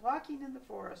time walking in the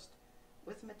forest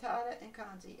with Matata and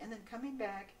Kanzi, and then coming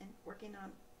back and working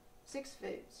on 6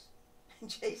 foods and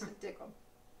chase and tickle.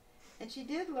 And she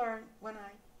did learn when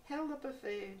I held up a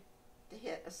food to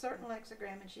hit a certain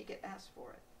lexigram and she could ask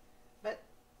for it. But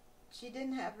she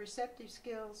didn't have receptive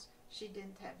skills, she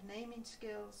didn't have naming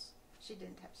skills, she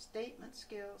didn't have statement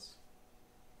skills,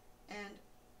 and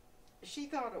she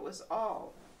thought it was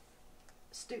all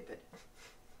stupid.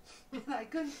 And I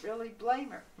couldn't really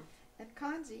blame her. And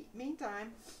Kanzi,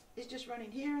 meantime, is just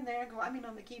running here and there, climbing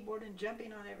on the keyboard and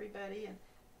jumping on everybody, and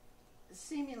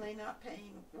seemingly not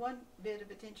paying one bit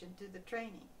of attention to the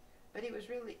training. But he was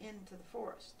really into the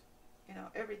forest. You know,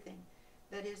 everything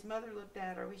that his mother looked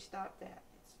at or we stopped at.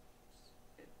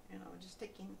 It's, you know, just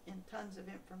taking in tons of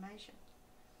information.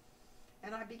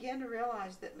 And I began to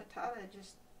realize that Matata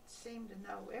just seemed to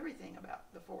know everything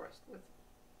about the forest, with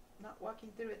not walking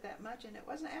through it that much, and it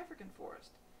was an African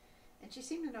forest. And she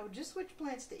seemed to know just which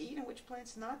plants to eat and which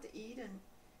plants not to eat, and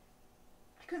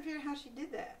I couldn't figure out how she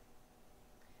did that.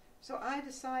 So I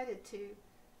decided to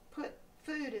put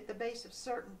food at the base of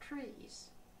certain trees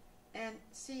and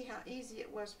see how easy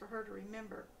it was for her to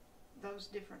remember those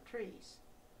different trees.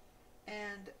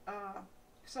 And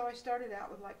so I started out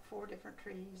with like 4 different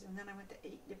trees, and then I went to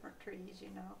 8 different trees, you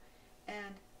know,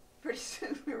 and pretty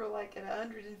soon we were like at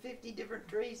 150 different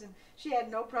trees, and she had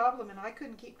no problem, and I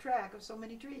couldn't keep track of so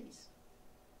many trees.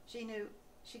 She knew,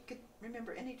 she could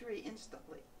remember any tree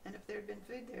instantly, and if there had been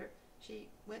food there, she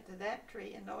went to that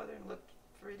tree and no other and looked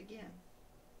for it again.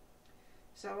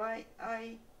 So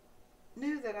I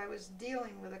knew that I was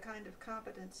dealing with a kind of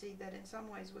competency that in some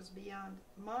ways was beyond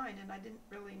mine, and I didn't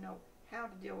really know how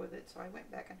to deal with it, so I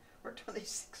went back and worked on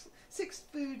these six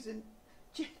foods and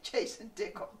chase and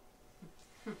tickle.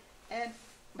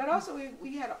 But also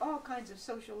we had all kinds of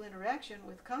social interaction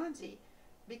with Kanzi,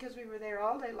 because we were there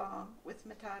all day long with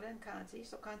Matata and Kanzi.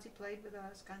 So Kanzi played with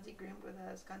us, Kanzi grinned with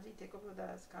us, Kanzi tickled with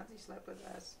us, Kanzi slept with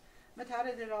us.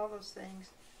 Matata did all those things.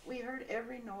 We heard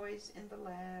every noise in the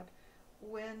lab.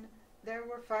 When there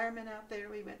were firemen out there,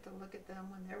 we went to look at them.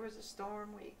 When there was a storm,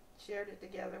 we shared it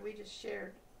together. We just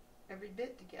shared every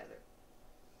bit together.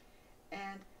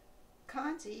 And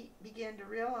Kanzi began to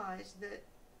realize that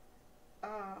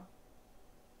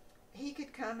he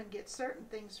could come and get certain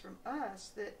things from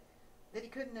us that he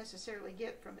couldn't necessarily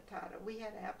get from Matata. We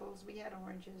had apples, we had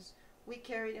oranges, we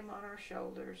carried him on our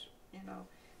shoulders, you know,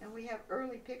 and we have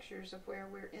early pictures of where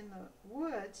we're in the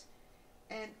woods,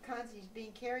 and Kanzi's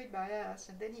being carried by us,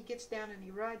 and then he gets down and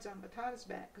he rides on Matata's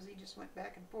back, because he just went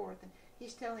back and forth, and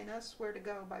he's telling us where to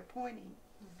go by pointing,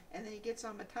 and then he gets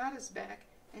on Matata's back,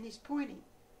 and he's pointing,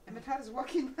 and Matata's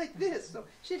walking like this, so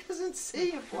she doesn't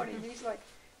see him pointing, and he's like,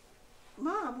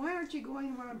 Mom, why aren't you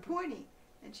going where I'm pointing?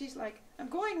 And she's like, I'm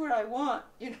going where I want,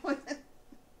 you know.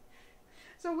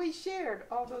 So we shared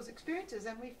all those experiences,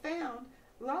 and we found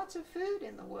lots of food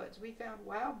in the woods. We found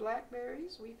wild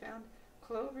blackberries, we found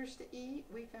clovers to eat,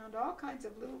 we found all kinds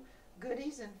of little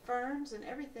goodies and ferns and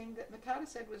everything that Matata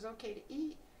said was okay to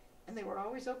eat, and they were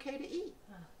always okay to eat.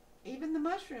 Even the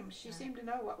mushrooms, she seemed to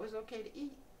know what was okay to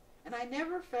eat. And I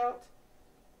never felt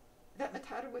that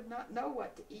Matata would not know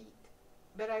what to eat,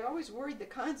 but I always worried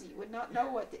that Kanzi would not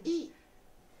know what to eat.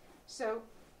 So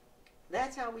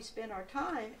that's how we spent our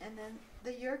time, and then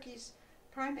the Yerkes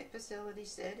primate facility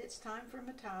said it's time for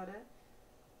Matata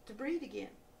to breed again,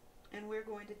 and we're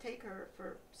going to take her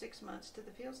for 6 months to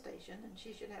the field station, and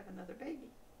she should have another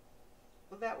baby.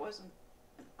 Well, that wasn't,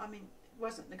 I mean, it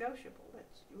wasn't negotiable.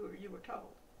 That's you were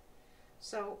told.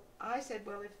 So I said,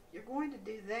 well, if you're going to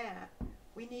do that,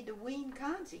 we need to wean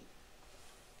Kanzi.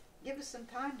 Give us some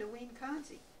time to wean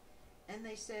Kanzi. And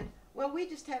they said, well, we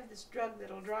just have this drug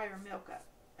that'll dry her milk up.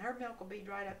 Her milk will be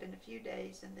dried up in a few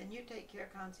days, and then you take care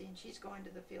of Kanzi, and she's going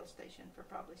to the field station for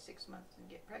probably 6 months and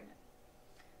get pregnant.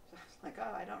 So I was like,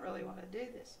 oh, I don't really want to do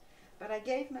this. But I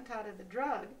gave Matata the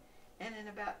drug, and in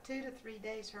about 2 to 3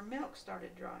 days, her milk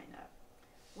started drying up.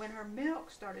 When her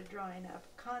milk started drying up,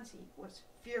 Kanzi was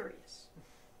furious.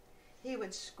 He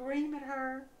would scream at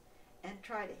her and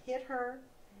try to hit her,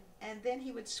 and then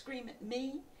he would scream at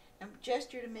me and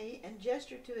gesture to me and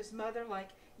gesture to his mother like,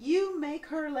 you make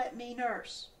her let me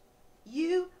nurse.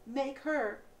 You make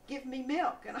her give me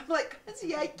milk. And I'm like,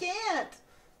 Kanzi, I can't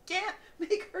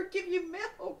make her give you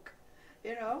milk,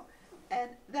 you know.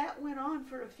 And that went on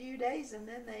for a few days, and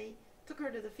then they took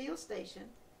her to the field station,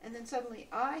 and then suddenly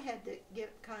I had to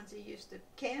get Kanzi used to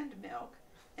canned milk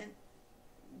and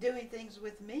doing things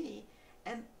with me.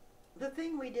 And the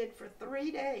thing we did for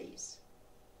 3 days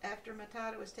after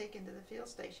Matata was taken to the field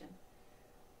station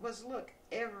was look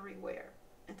everywhere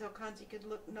until Kanzi could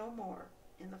look no more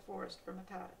in the forest for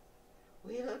Matata.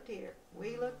 We looked here,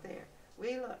 we looked there,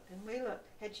 we looked and we looked.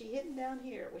 Had she hidden down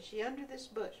here? Was she under this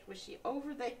bush? Was she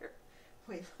over there?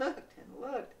 We looked and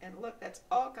looked and looked. That's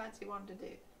all Kanzi wanted to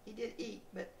do. He did eat,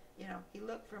 but, you know, he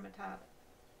looked for Matata.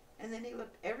 And then he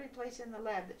looked every place in the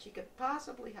lab that she could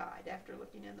possibly hide after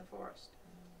looking in the forest.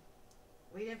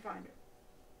 We didn't find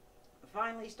her.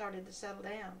 Finally, he started to settle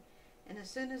down. And as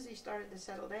soon as he started to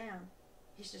settle down,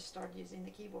 he just started using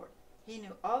the keyboard. He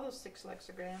knew all those 6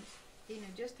 lexicograms. He knew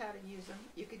just how to use them.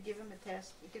 You could give him a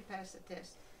test. He could pass the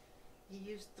test. He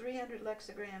used 300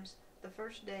 lexicograms the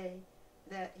first day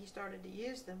that he started to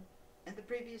use them. And the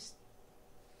previous,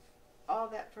 all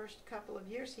that first couple of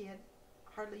years, he had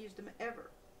hardly used them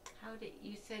ever. How did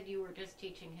you said you were just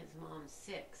teaching his mom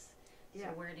 6? Yeah.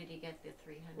 So where did he get the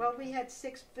 300? Well, we had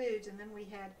 6 foods, and then we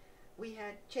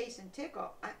had chase and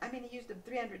tickle. I mean, he used them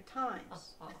 300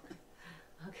 times. Oh.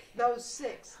 Okay. Those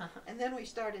 6, and then we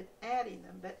started adding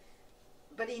them.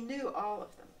 But he knew all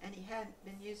of them, and he hadn't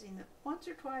been using them. Once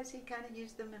or twice, he kind of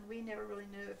used them, and we never really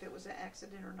knew if it was an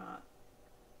accident or not.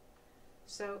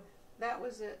 So that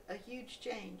was a huge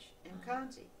change in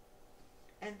Kanzi.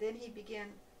 And then he began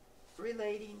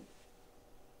relating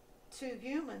to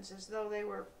humans as though they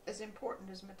were as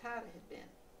important as Matata had been.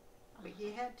 But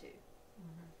he had to.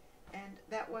 And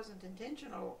that wasn't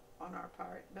intentional on our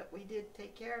part, but we did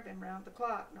take care of him round the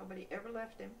clock. Nobody ever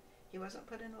left him. He wasn't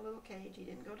put in a little cage. He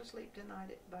didn't go to sleep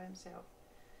tonight by himself.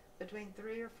 Between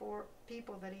 3 or 4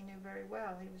 people that he knew very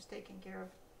well, he was taken care of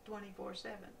 24/7.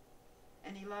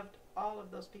 And he loved all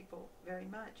of those people very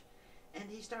much. And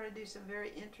he started to do some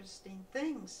very interesting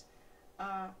things.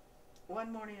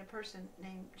 One morning, a person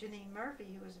named Janine Murphy,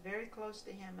 who was very close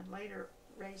to him and later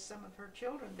raised some of her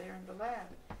children there in the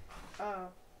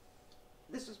lab.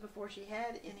 This was before she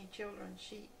had any children.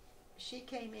 She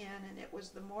came in, and it was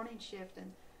the morning shift,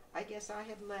 and I guess I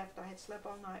had left. I had slept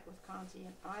all night with Kanzi,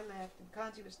 and I left, and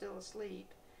Kanzi was still asleep.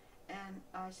 And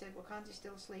I said, well, Kanzi's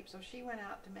still asleep. So she went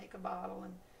out to make a bottle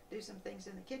and do some things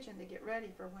in the kitchen to get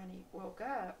ready for when he woke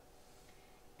up.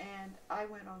 And I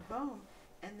went on home,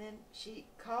 and then she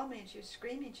called me, and she was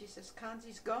screaming. She says,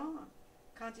 Kanzi's gone.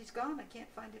 Kanzi's gone. I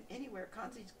can't find him anywhere.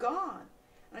 Kanzi's gone.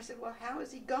 And I said, well, how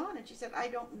is he gone? And she said, I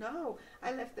don't know.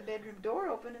 I left the bedroom door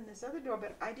open and this other door,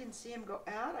 but I didn't see him go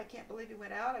out. I can't believe he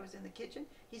went out. I was in the kitchen.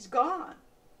 He's gone.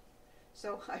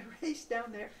 So I raced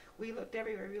down there. We looked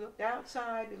everywhere. We looked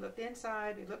outside. We looked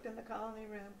inside. We looked in the colony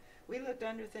room. We looked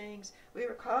under things. We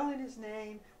were calling his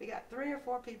name. We got 3 or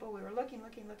 4 people. We were looking.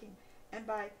 And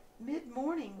by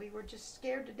mid-morning, we were just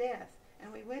scared to death.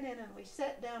 And we went in and we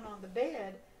sat down on the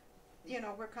bed, you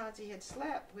know, where Kanzi had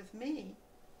slept with me.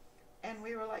 And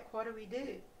we were like, what do we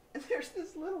do? And there's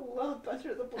this little lump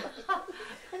under the blanket.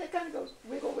 And it kind of goes,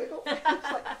 wiggle, wiggle. And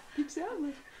it's like, keeps out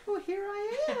like, oh, here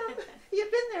I am.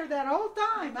 You've been there that whole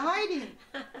time, hiding.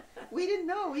 We didn't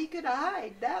know he could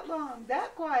hide that long,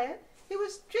 that quiet. He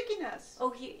was tricking us.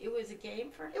 Oh, it was a game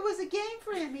for him? It was a game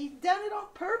for him. He'd done it on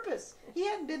purpose. He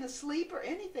hadn't been asleep or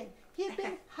anything. He had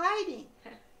been hiding.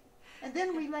 And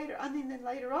then later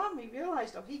on, we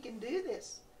realized, oh, he can do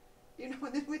this. You know,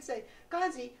 and then we'd say,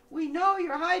 Kanzi, we know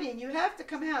you're hiding. You have to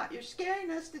come out. You're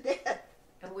scaring us to death.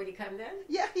 And would he come then?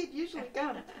 Yeah, he'd usually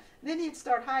come. Then he'd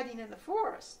start hiding in the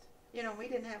forest. You know, we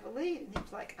didn't have a lead. And he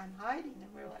was like, I'm hiding.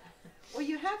 And we were like, well,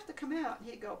 you have to come out. And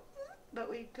he'd go, but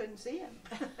we couldn't see him.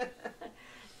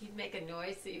 He'd make a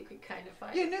noise so you could kind of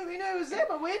find him. We knew it was there,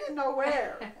 but we didn't know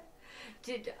where.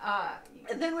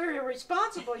 And then we were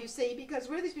responsible, you see, because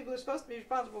we're these people who are supposed to be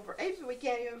responsible for apes, but we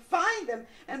can't even find them,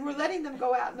 and we're letting them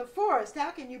go out in the forest.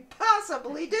 How can you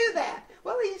possibly do that?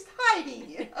 Well, he's hiding,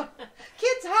 you know.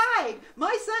 Kids hide.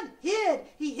 My son hid.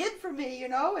 He hid from me, you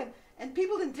know, and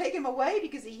people didn't take him away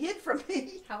because he hid from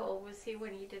me. How old was he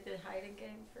when he did the hiding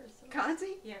game first?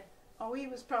 Kanzi? Yeah. Oh, he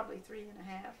was probably 3 and a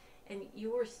half. And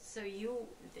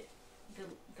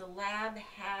the lab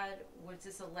was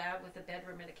this a lab with a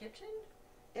bedroom and a kitchen?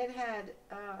 It had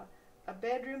a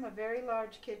bedroom, a very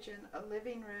large kitchen, a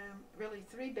living room, really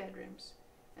 3 bedrooms,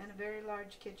 and a very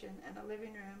large kitchen, and a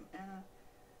living room, and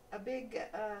a big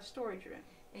storage room.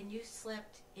 And you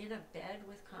slept in a bed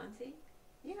with Kanzi?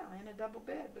 Yeah, in a double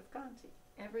bed with Kanzi.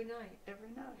 Every night? Every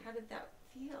night. How did that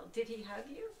feel? Did he hug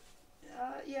you?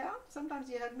 Yeah, sometimes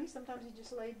he hugged me, sometimes he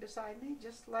just laid beside me,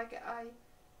 just like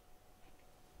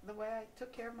the way I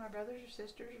took care of my brothers or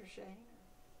sisters or Shane.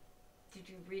 Did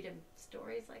you read him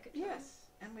stories like a child? Yes,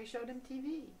 and we showed him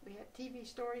TV. We had TV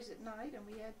stories at night, and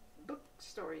we had book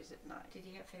stories at night. Did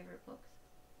he have favorite books?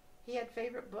 He had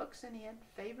favorite books, and he had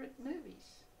favorite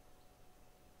movies.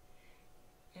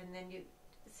 And then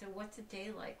so what's a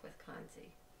day like with Kanzi?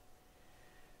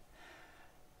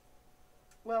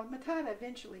 Well, Matata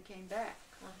eventually came back.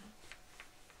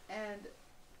 Uh-huh. And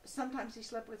sometimes he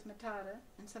slept with Matata,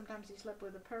 and sometimes he slept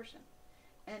with a person.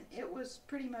 And it was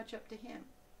pretty much up to him.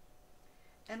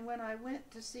 And when I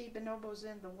went to see bonobos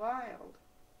in the wild,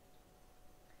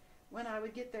 when I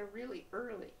would get there really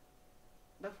early,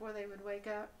 before they would wake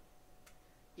up,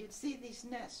 you'd see these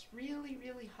nests really,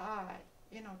 really high,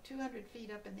 200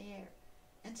 feet up in the air.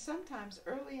 And sometimes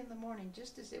early in the morning,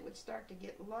 just as it would start to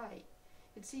get light,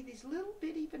 you'd see these little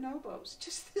bitty bonobos,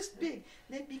 just this big.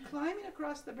 They'd be climbing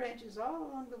across the branches all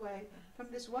along the way from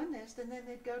this one nest, and then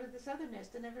they'd go to this other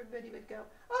nest, and everybody would go,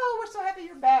 "Oh, we're so happy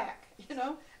you're back,"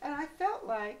 And I felt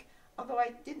like, although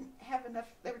I didn't have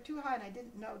enough, they were too high, and I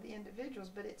didn't know the individuals,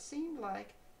 but it seemed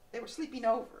like they were sleeping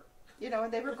over,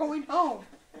 and they were going home.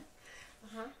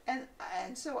 Uh-huh.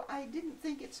 And so I didn't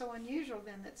think it so unusual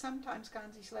then that sometimes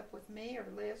Kanzi slept with me or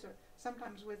Liz or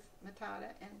sometimes with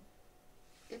Matata, and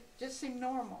it just seemed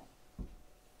normal.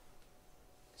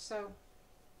 So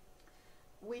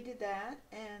we did that,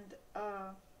 and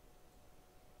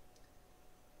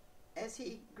as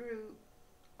he grew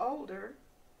older,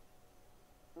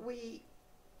 we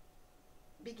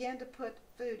began to put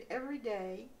food every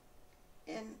day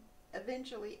in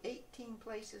eventually 18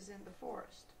 places in the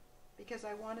forest, because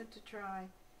I wanted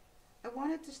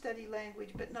to study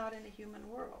language, but not in a human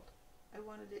world. I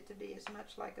wanted it to be as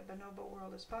much like a bonobo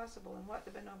world as possible. And what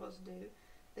the bonobos do,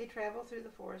 they travel through the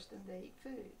forest and they eat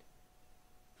food.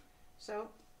 So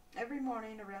every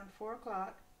morning around 4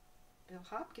 o'clock, Bill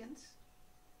Hopkins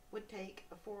would take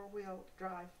a 4-wheel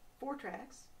drive, 4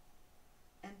 tracks,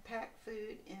 and pack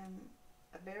food in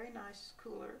a very nice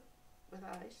cooler with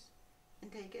ice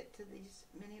and take it to these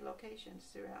many locations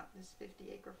throughout this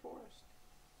 50-acre forest.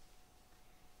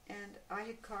 And I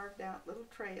had carved out little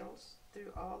trails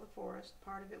through all the forest.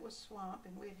 Part of it was swamp,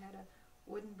 and we had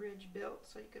a wooden bridge built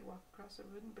so you could walk across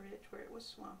a wooden bridge where it was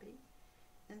swampy.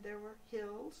 And there were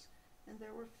hills, and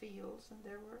there were fields, and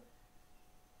there were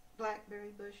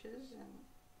blackberry bushes and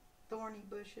thorny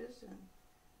bushes, and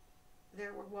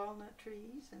there were walnut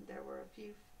trees, and there were a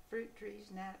few fruit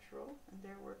trees, natural, and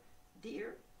there were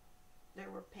deer,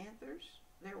 there were panthers,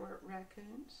 there were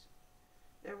raccoons,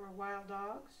 there were wild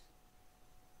dogs,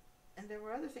 and there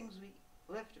were other things. We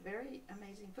left very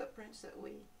amazing footprints that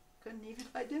we couldn't even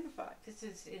identify. This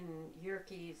is in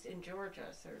Yerkes, in Georgia,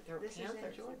 so there were This panthers. is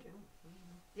in Georgia.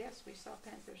 Mm-hmm. Yes, we saw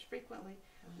panthers frequently.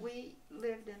 Mm-hmm. We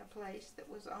lived in a place that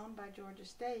was owned by Georgia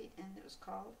State, and it was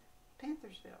called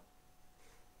Panthersville.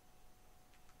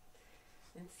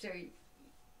 And so,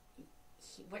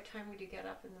 what time would you get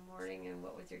up in the morning, and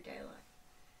what was your day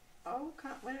like? Oh,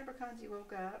 whenever Kanzi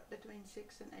woke up, between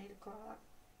 6 and 8 o'clock,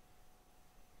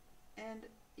 and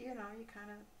you kind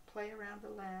of play around the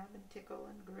lab and tickle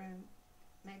and groom.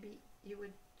 Maybe you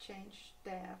would change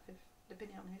staff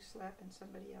depending on who slept and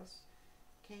somebody else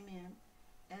came in.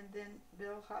 And then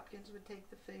Bill Hopkins would take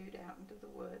the food out into the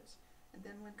woods. And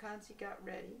then when Kanzi got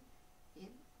ready, he'd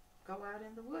go out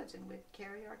in the woods, and we'd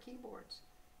carry our keyboards.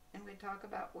 And we'd talk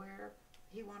about where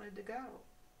he wanted to go.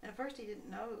 And at first he didn't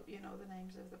know, the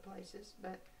names of the places,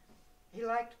 but he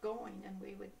liked going, and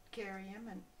we would carry him.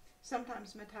 And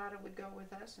sometimes Matata would go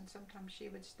with us, and sometimes she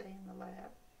would stay in the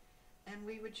lab. And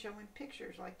we would show him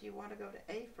pictures, like, do you want to go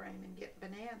to A-frame and get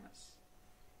bananas?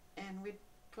 And we'd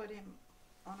put him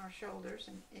on our shoulders,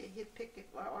 and he'd pick it,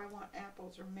 oh, I want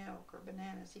apples or milk or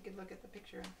bananas. He could look at the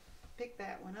picture and pick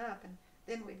that one up, and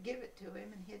then we'd give it to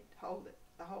him, and he'd hold it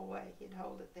the whole way. He'd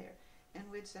hold it there. And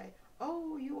we'd say,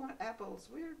 oh, you want apples?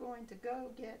 We're going to go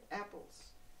get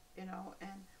apples. And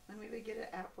when we would get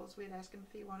apples, we'd ask him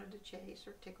if he wanted to chase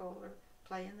or tickle or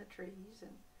play in the trees,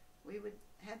 and we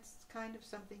had kind of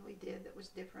something we did that was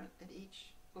different at each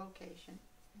location.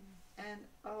 And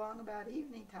along about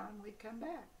evening time, we'd come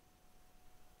back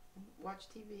and watch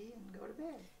TV and go to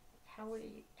bed. How would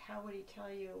he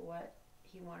tell you what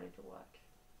he wanted to watch?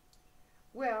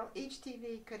 Well, each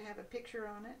TV could have a picture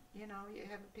on it. You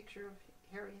have a picture of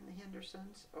Harry and the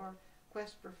Hendersons or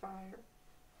Quest for Fire,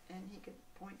 and he could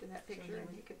point to that picture, and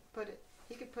he could put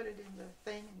it in the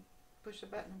thing and push a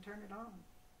button and turn it on.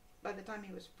 By the time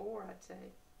he was 4, I'd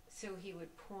say. So he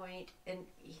would point, and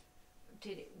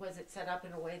was it set up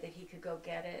in a way that he could go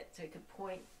get it, so he could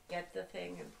point, get the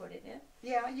thing, and put it in?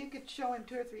 Yeah, you could show him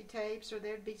 2 or 3 tapes, or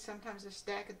there'd be sometimes a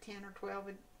stack of 10 or 12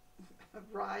 would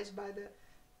rise by the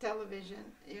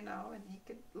television, and he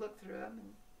could look through them,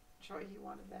 and Troy, he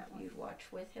wanted that one. You'd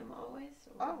watch with him always?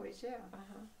 Or? Always, yeah.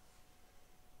 Uh-huh.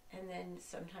 And then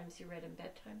sometimes you read him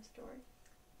bedtime stories?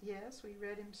 Yes, we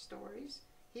read him stories.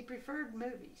 He preferred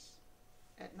movies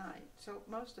at night, so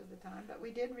most of the time. But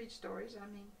we did read stories.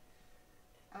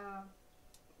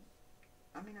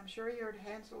 I'm sure you heard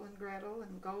Hansel and Gretel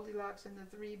and Goldilocks and the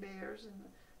Three Bears and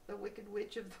the Wicked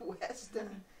Witch of the West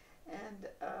and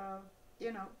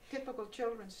typical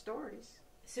children's stories.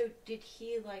 So did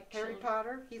he like Harry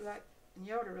Potter? And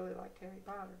Yoda really liked Harry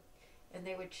Potter. And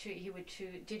he would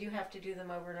choose. Did you have to do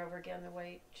them over and over again the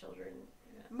way children?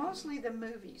 Mostly the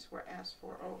movies were asked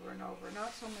for over and over,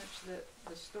 not so much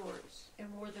the stories.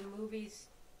 And were the movies?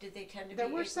 Did they tend to be?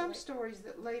 There were some stories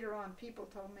that later on people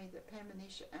told me that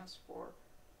Pamanisha asked for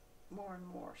more and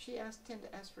more. She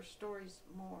tended to ask for stories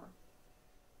more.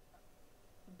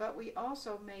 But we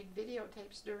also made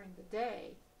videotapes during the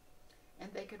day, and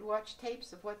they could watch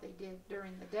tapes of what they did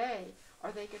during the day,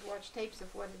 or they could watch tapes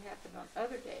of what had happened on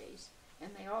other days,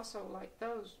 and they also liked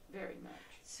those very much.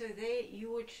 So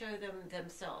you would show them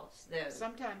themselves, those?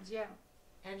 Sometimes, yeah.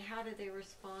 And how did they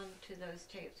respond to those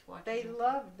tapes? They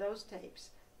loved those tapes.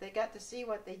 They got to see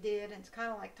what they did, and it's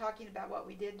kind of like talking about what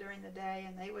we did during the day,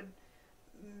 and they would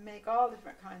make all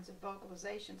different kinds of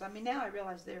vocalizations. I mean, now I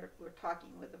realize we're talking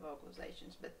with the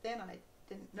vocalizations, but then I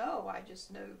didn't know. I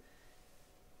just knew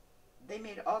they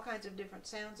made all kinds of different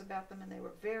sounds about them, and they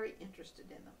were very interested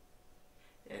in them.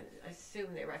 And I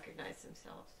assume they recognized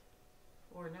themselves,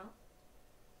 or no?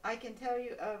 I can tell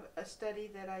you of a study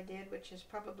that I did, which is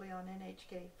probably on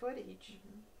NHK footage,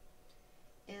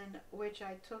 in which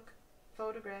I took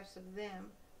photographs of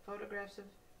them, photographs of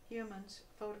humans,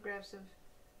 photographs of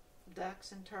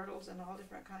ducks and turtles and all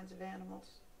different kinds of animals.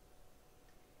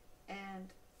 And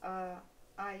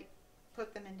I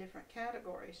put them in different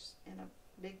categories in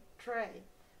a big tray.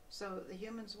 So the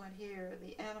humans went here,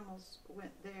 the animals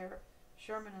went there,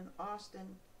 Sherman and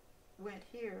Austin went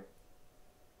here,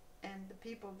 and the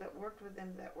people that worked with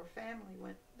them that were family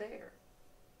went there.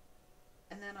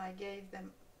 And then I gave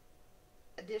them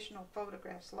additional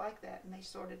photographs like that, and they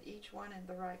sorted each one in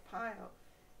the right pile.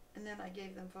 And then I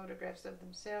gave them photographs of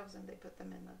themselves, and they put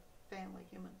them in the family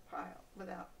human pile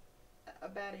without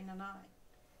batting an eye.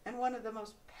 And one of the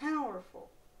most powerful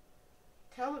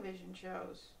television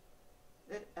shows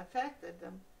that affected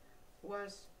them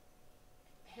was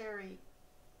Harry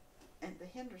and the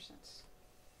Hendersons.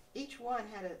 Each one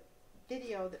had a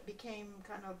video that became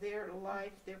kind of their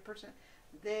life,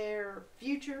 their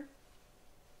future.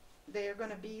 They're going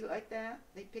to be like that.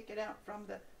 They pick it out from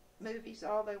the movies.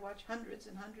 They watch hundreds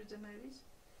and hundreds of movies.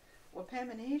 Well,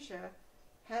 Pamanisha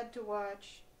had to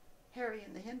watch Harry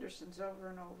and the Hendersons over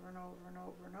and over and over and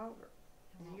over and over.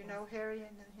 Do you know Harry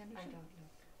and the Hendersons? I don't know.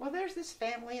 Well, there's this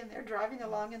family, and they're driving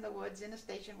along in the woods in a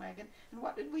station wagon. And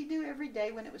what did we do every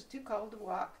day when it was too cold to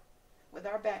walk with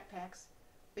our backpacks?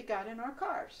 We got in our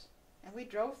cars, and we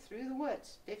drove through the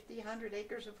woods, 50, 100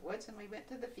 acres of woods, and we went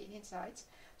to the feeding sites.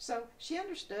 So she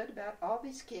understood about all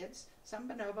these kids, some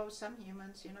bonobos, some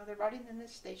humans. They're riding in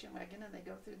this station wagon, and they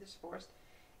go through this forest,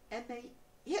 and they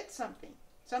hit something.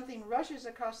 Something rushes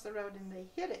across the road, and they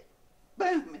hit it.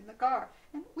 Boom, in the car.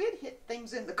 And we'd hit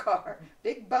things in the car.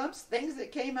 Big bumps, things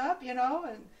that came up,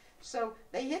 and so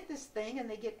they hit this thing, and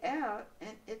they get out,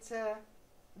 and it's a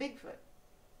Bigfoot.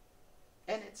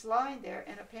 And it's lying there,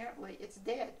 and apparently it's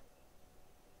dead.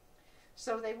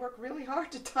 So they work really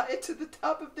hard to tie it to the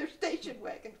top of their station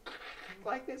wagon,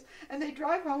 like this. And they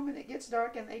drive home, and it gets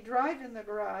dark, and they drive in the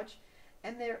garage,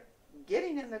 and they're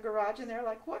getting in the garage, and they're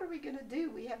like, what are we going to do?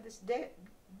 We have this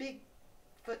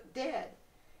Bigfoot dead.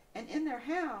 And in their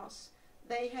house,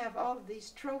 they have all of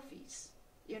these trophies,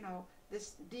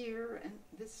 this deer and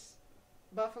this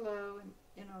buffalo, and,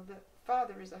 the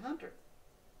father is a hunter.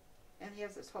 And he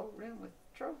has this whole room with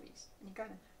trophies. And you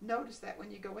kind of notice that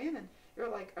when you go in, and you're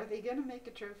like, are they going to make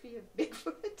a trophy of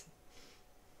Bigfoot?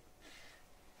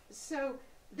 So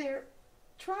they're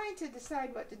trying to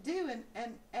decide what to do,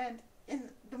 and in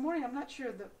the morning, I'm not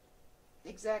sure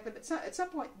exactly, but at some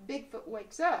point, Bigfoot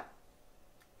wakes up.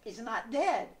 He's not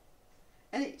dead.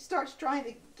 And he starts trying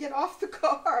to get off the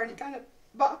car, and he kind of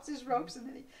bops his ropes, and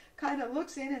then he kind of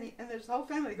looks in, and there's the whole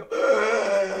family go,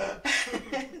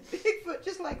 and Bigfoot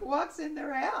just like walks in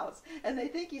their house, and they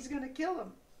think he's going to kill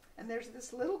them. And there's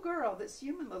this little girl, this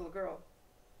human little girl,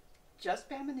 just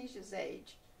Pamanisha's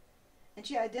age, and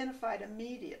she identified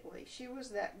immediately. She was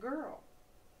that girl.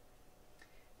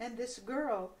 And this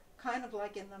girl, kind of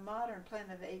like in the modern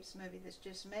Planet of the Apes movie that's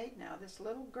just made now, this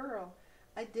little girl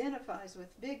identifies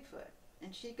with Bigfoot,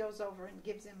 and she goes over and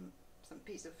gives him some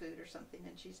piece of food or something,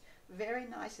 and she's very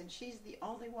nice, and she's the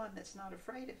only one that's not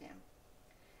afraid of him.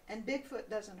 And Bigfoot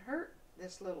doesn't hurt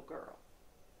this little girl.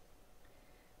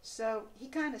 So he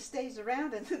kind of stays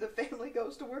around, and the family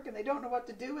goes to work, and they don't know what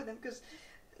to do with him,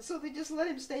 so they just let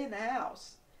him stay in the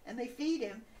house, and they feed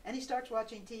him, and he starts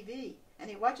watching TV, and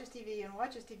he watches TV and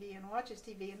watches TV and watches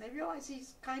TV, and they realize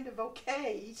he's kind of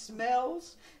okay. He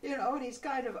smells, and he's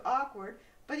kind of awkward,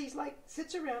 but he's like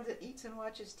sits around and eats and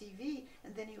watches TV,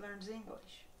 and then he learns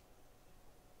English.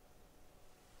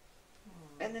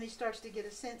 And then he starts to get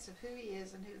a sense of who he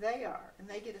is and who they are, and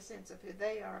they get a sense of who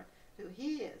they are, who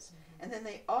he is. And then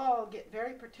they all get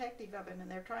very protective of him, and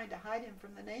they're trying to hide him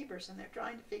from the neighbors, and they're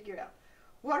trying to figure out,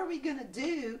 what are we going to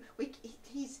do?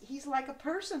 He's like a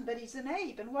person, but he's an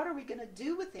ape, and what are we going to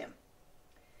do with him?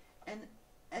 And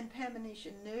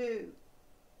Pamanisha knew.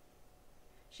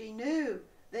 She knew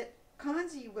that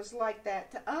Kanzi was like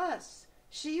that to us.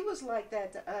 She was like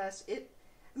that to us.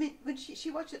 When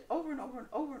she watched it over and over and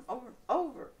over and over and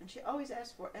over, and she always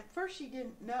asked for it. At first she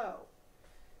didn't know.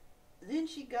 Then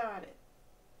she got it.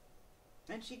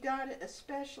 And she got it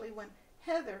especially when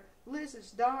Heather,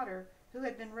 Liz's daughter, who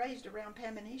had been raised around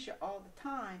Pamanisha all the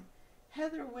time,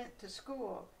 Heather went to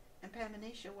school, and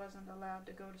Pamanisha wasn't allowed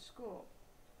to go to school,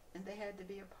 and they had to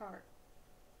be apart.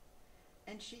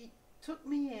 And she took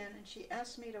me in, and she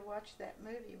asked me to watch that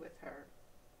movie with her,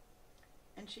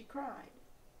 and she cried,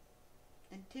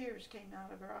 and tears came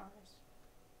out of her eyes.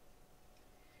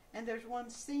 And there's one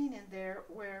scene in there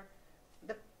where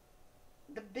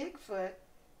the Bigfoot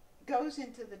goes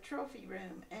into the trophy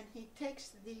room, and he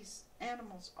takes these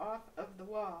animals off of the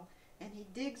wall, and he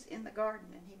digs in the garden,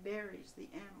 and he buries the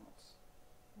animals.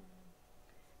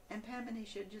 And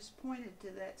Pamanisha just pointed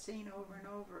to that scene over and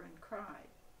over and cried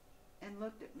and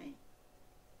looked at me.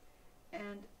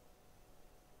 And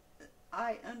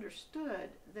I understood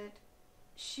that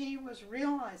she was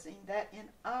realizing that in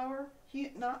our,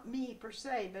 not me per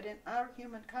se, but in our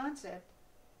human concept,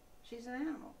 she's an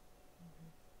animal.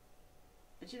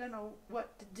 And she doesn't know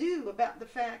what to do about the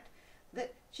fact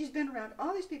that she's been around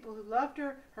all these people who loved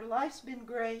her. Her life's been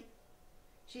great.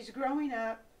 She's growing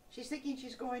up. She's thinking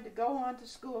she's going to go on to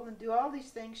school and do all these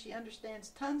things. She understands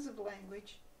tons of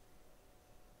language.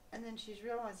 And then she's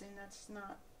realizing that's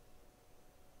not,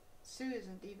 Sue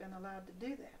isn't even allowed to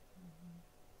do that.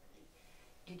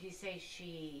 Did you say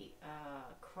she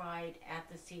cried at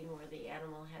the scene where the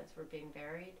animal heads were being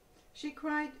buried? She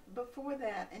cried before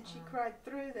that, and she cried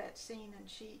through that scene, and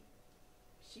she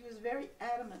was very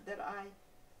adamant that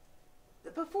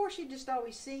before she'd just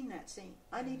always seen that scene.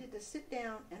 I needed to sit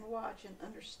down and watch and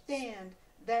understand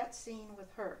that scene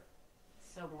with her.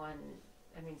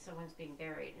 Someone's being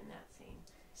buried in that scene.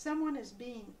 Someone is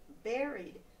being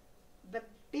buried. The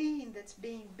being that's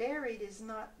being buried is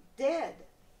not dead.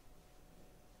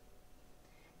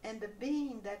 And the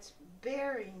being that's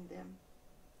burying them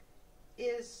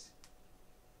is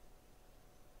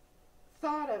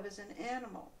thought of as an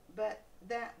animal, but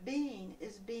that being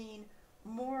is being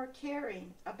more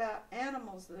caring about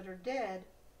animals that are dead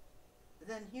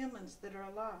than humans that are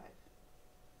alive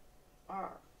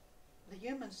are. The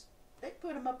humans, they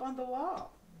put him up on the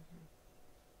wall.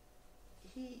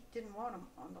 He didn't want him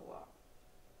on the wall.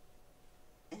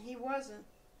 And he wasn't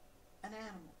an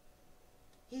animal.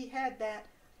 He had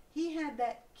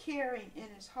that caring in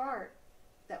his heart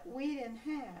that we didn't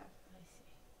have. I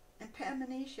see. And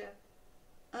Pamanisha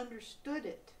understood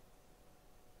it.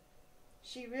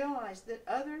 She realized that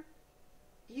other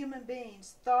human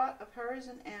beings thought of her as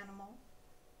an animal.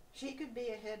 She could be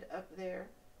a head up there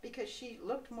because she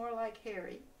looked more like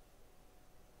Harry.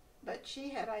 But she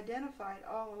had identified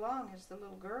all along as the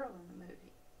little girl in the movie.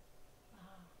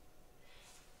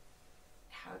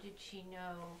 How did she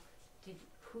know?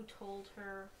 Who told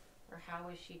her? Or how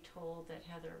was she told that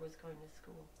Heather was going to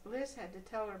school? Liz had to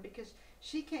tell her because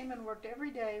she came and worked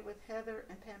every day with Heather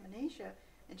and Pamanisha,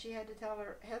 and she had to tell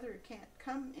her, Heather can't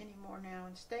come anymore now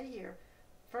and stay here.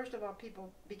 First of all,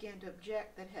 people began to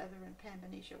object that Heather and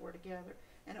Pamanisha were together,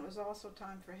 and it was also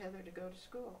time for Heather to go to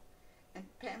school. And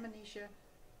Pamanisha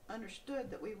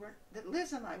understood that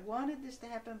Liz and I wanted this to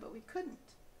happen, but we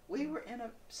couldn't. We were in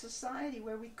a society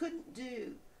where we couldn't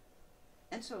do.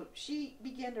 And so she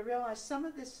began to realize some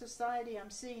of this society I'm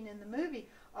seeing in the movie,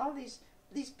 all these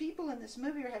people in this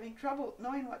movie are having trouble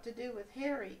knowing what to do with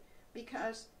Harry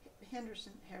because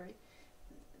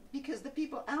the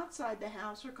people outside the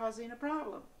house are causing a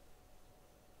problem.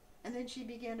 And then she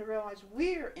began to realize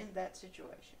we're in that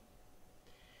situation.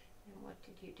 And what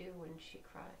did you do when she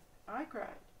cried? I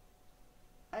cried.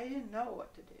 I didn't know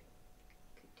what to do.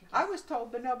 I was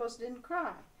told bonobos didn't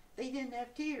cry. They didn't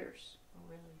have tears. Oh,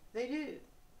 really? They do.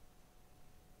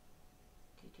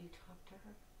 Did you talk to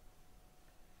her?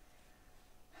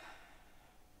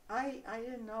 I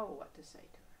didn't know what to say to her.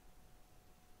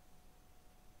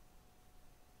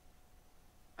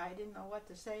 I didn't know what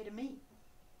to say to me.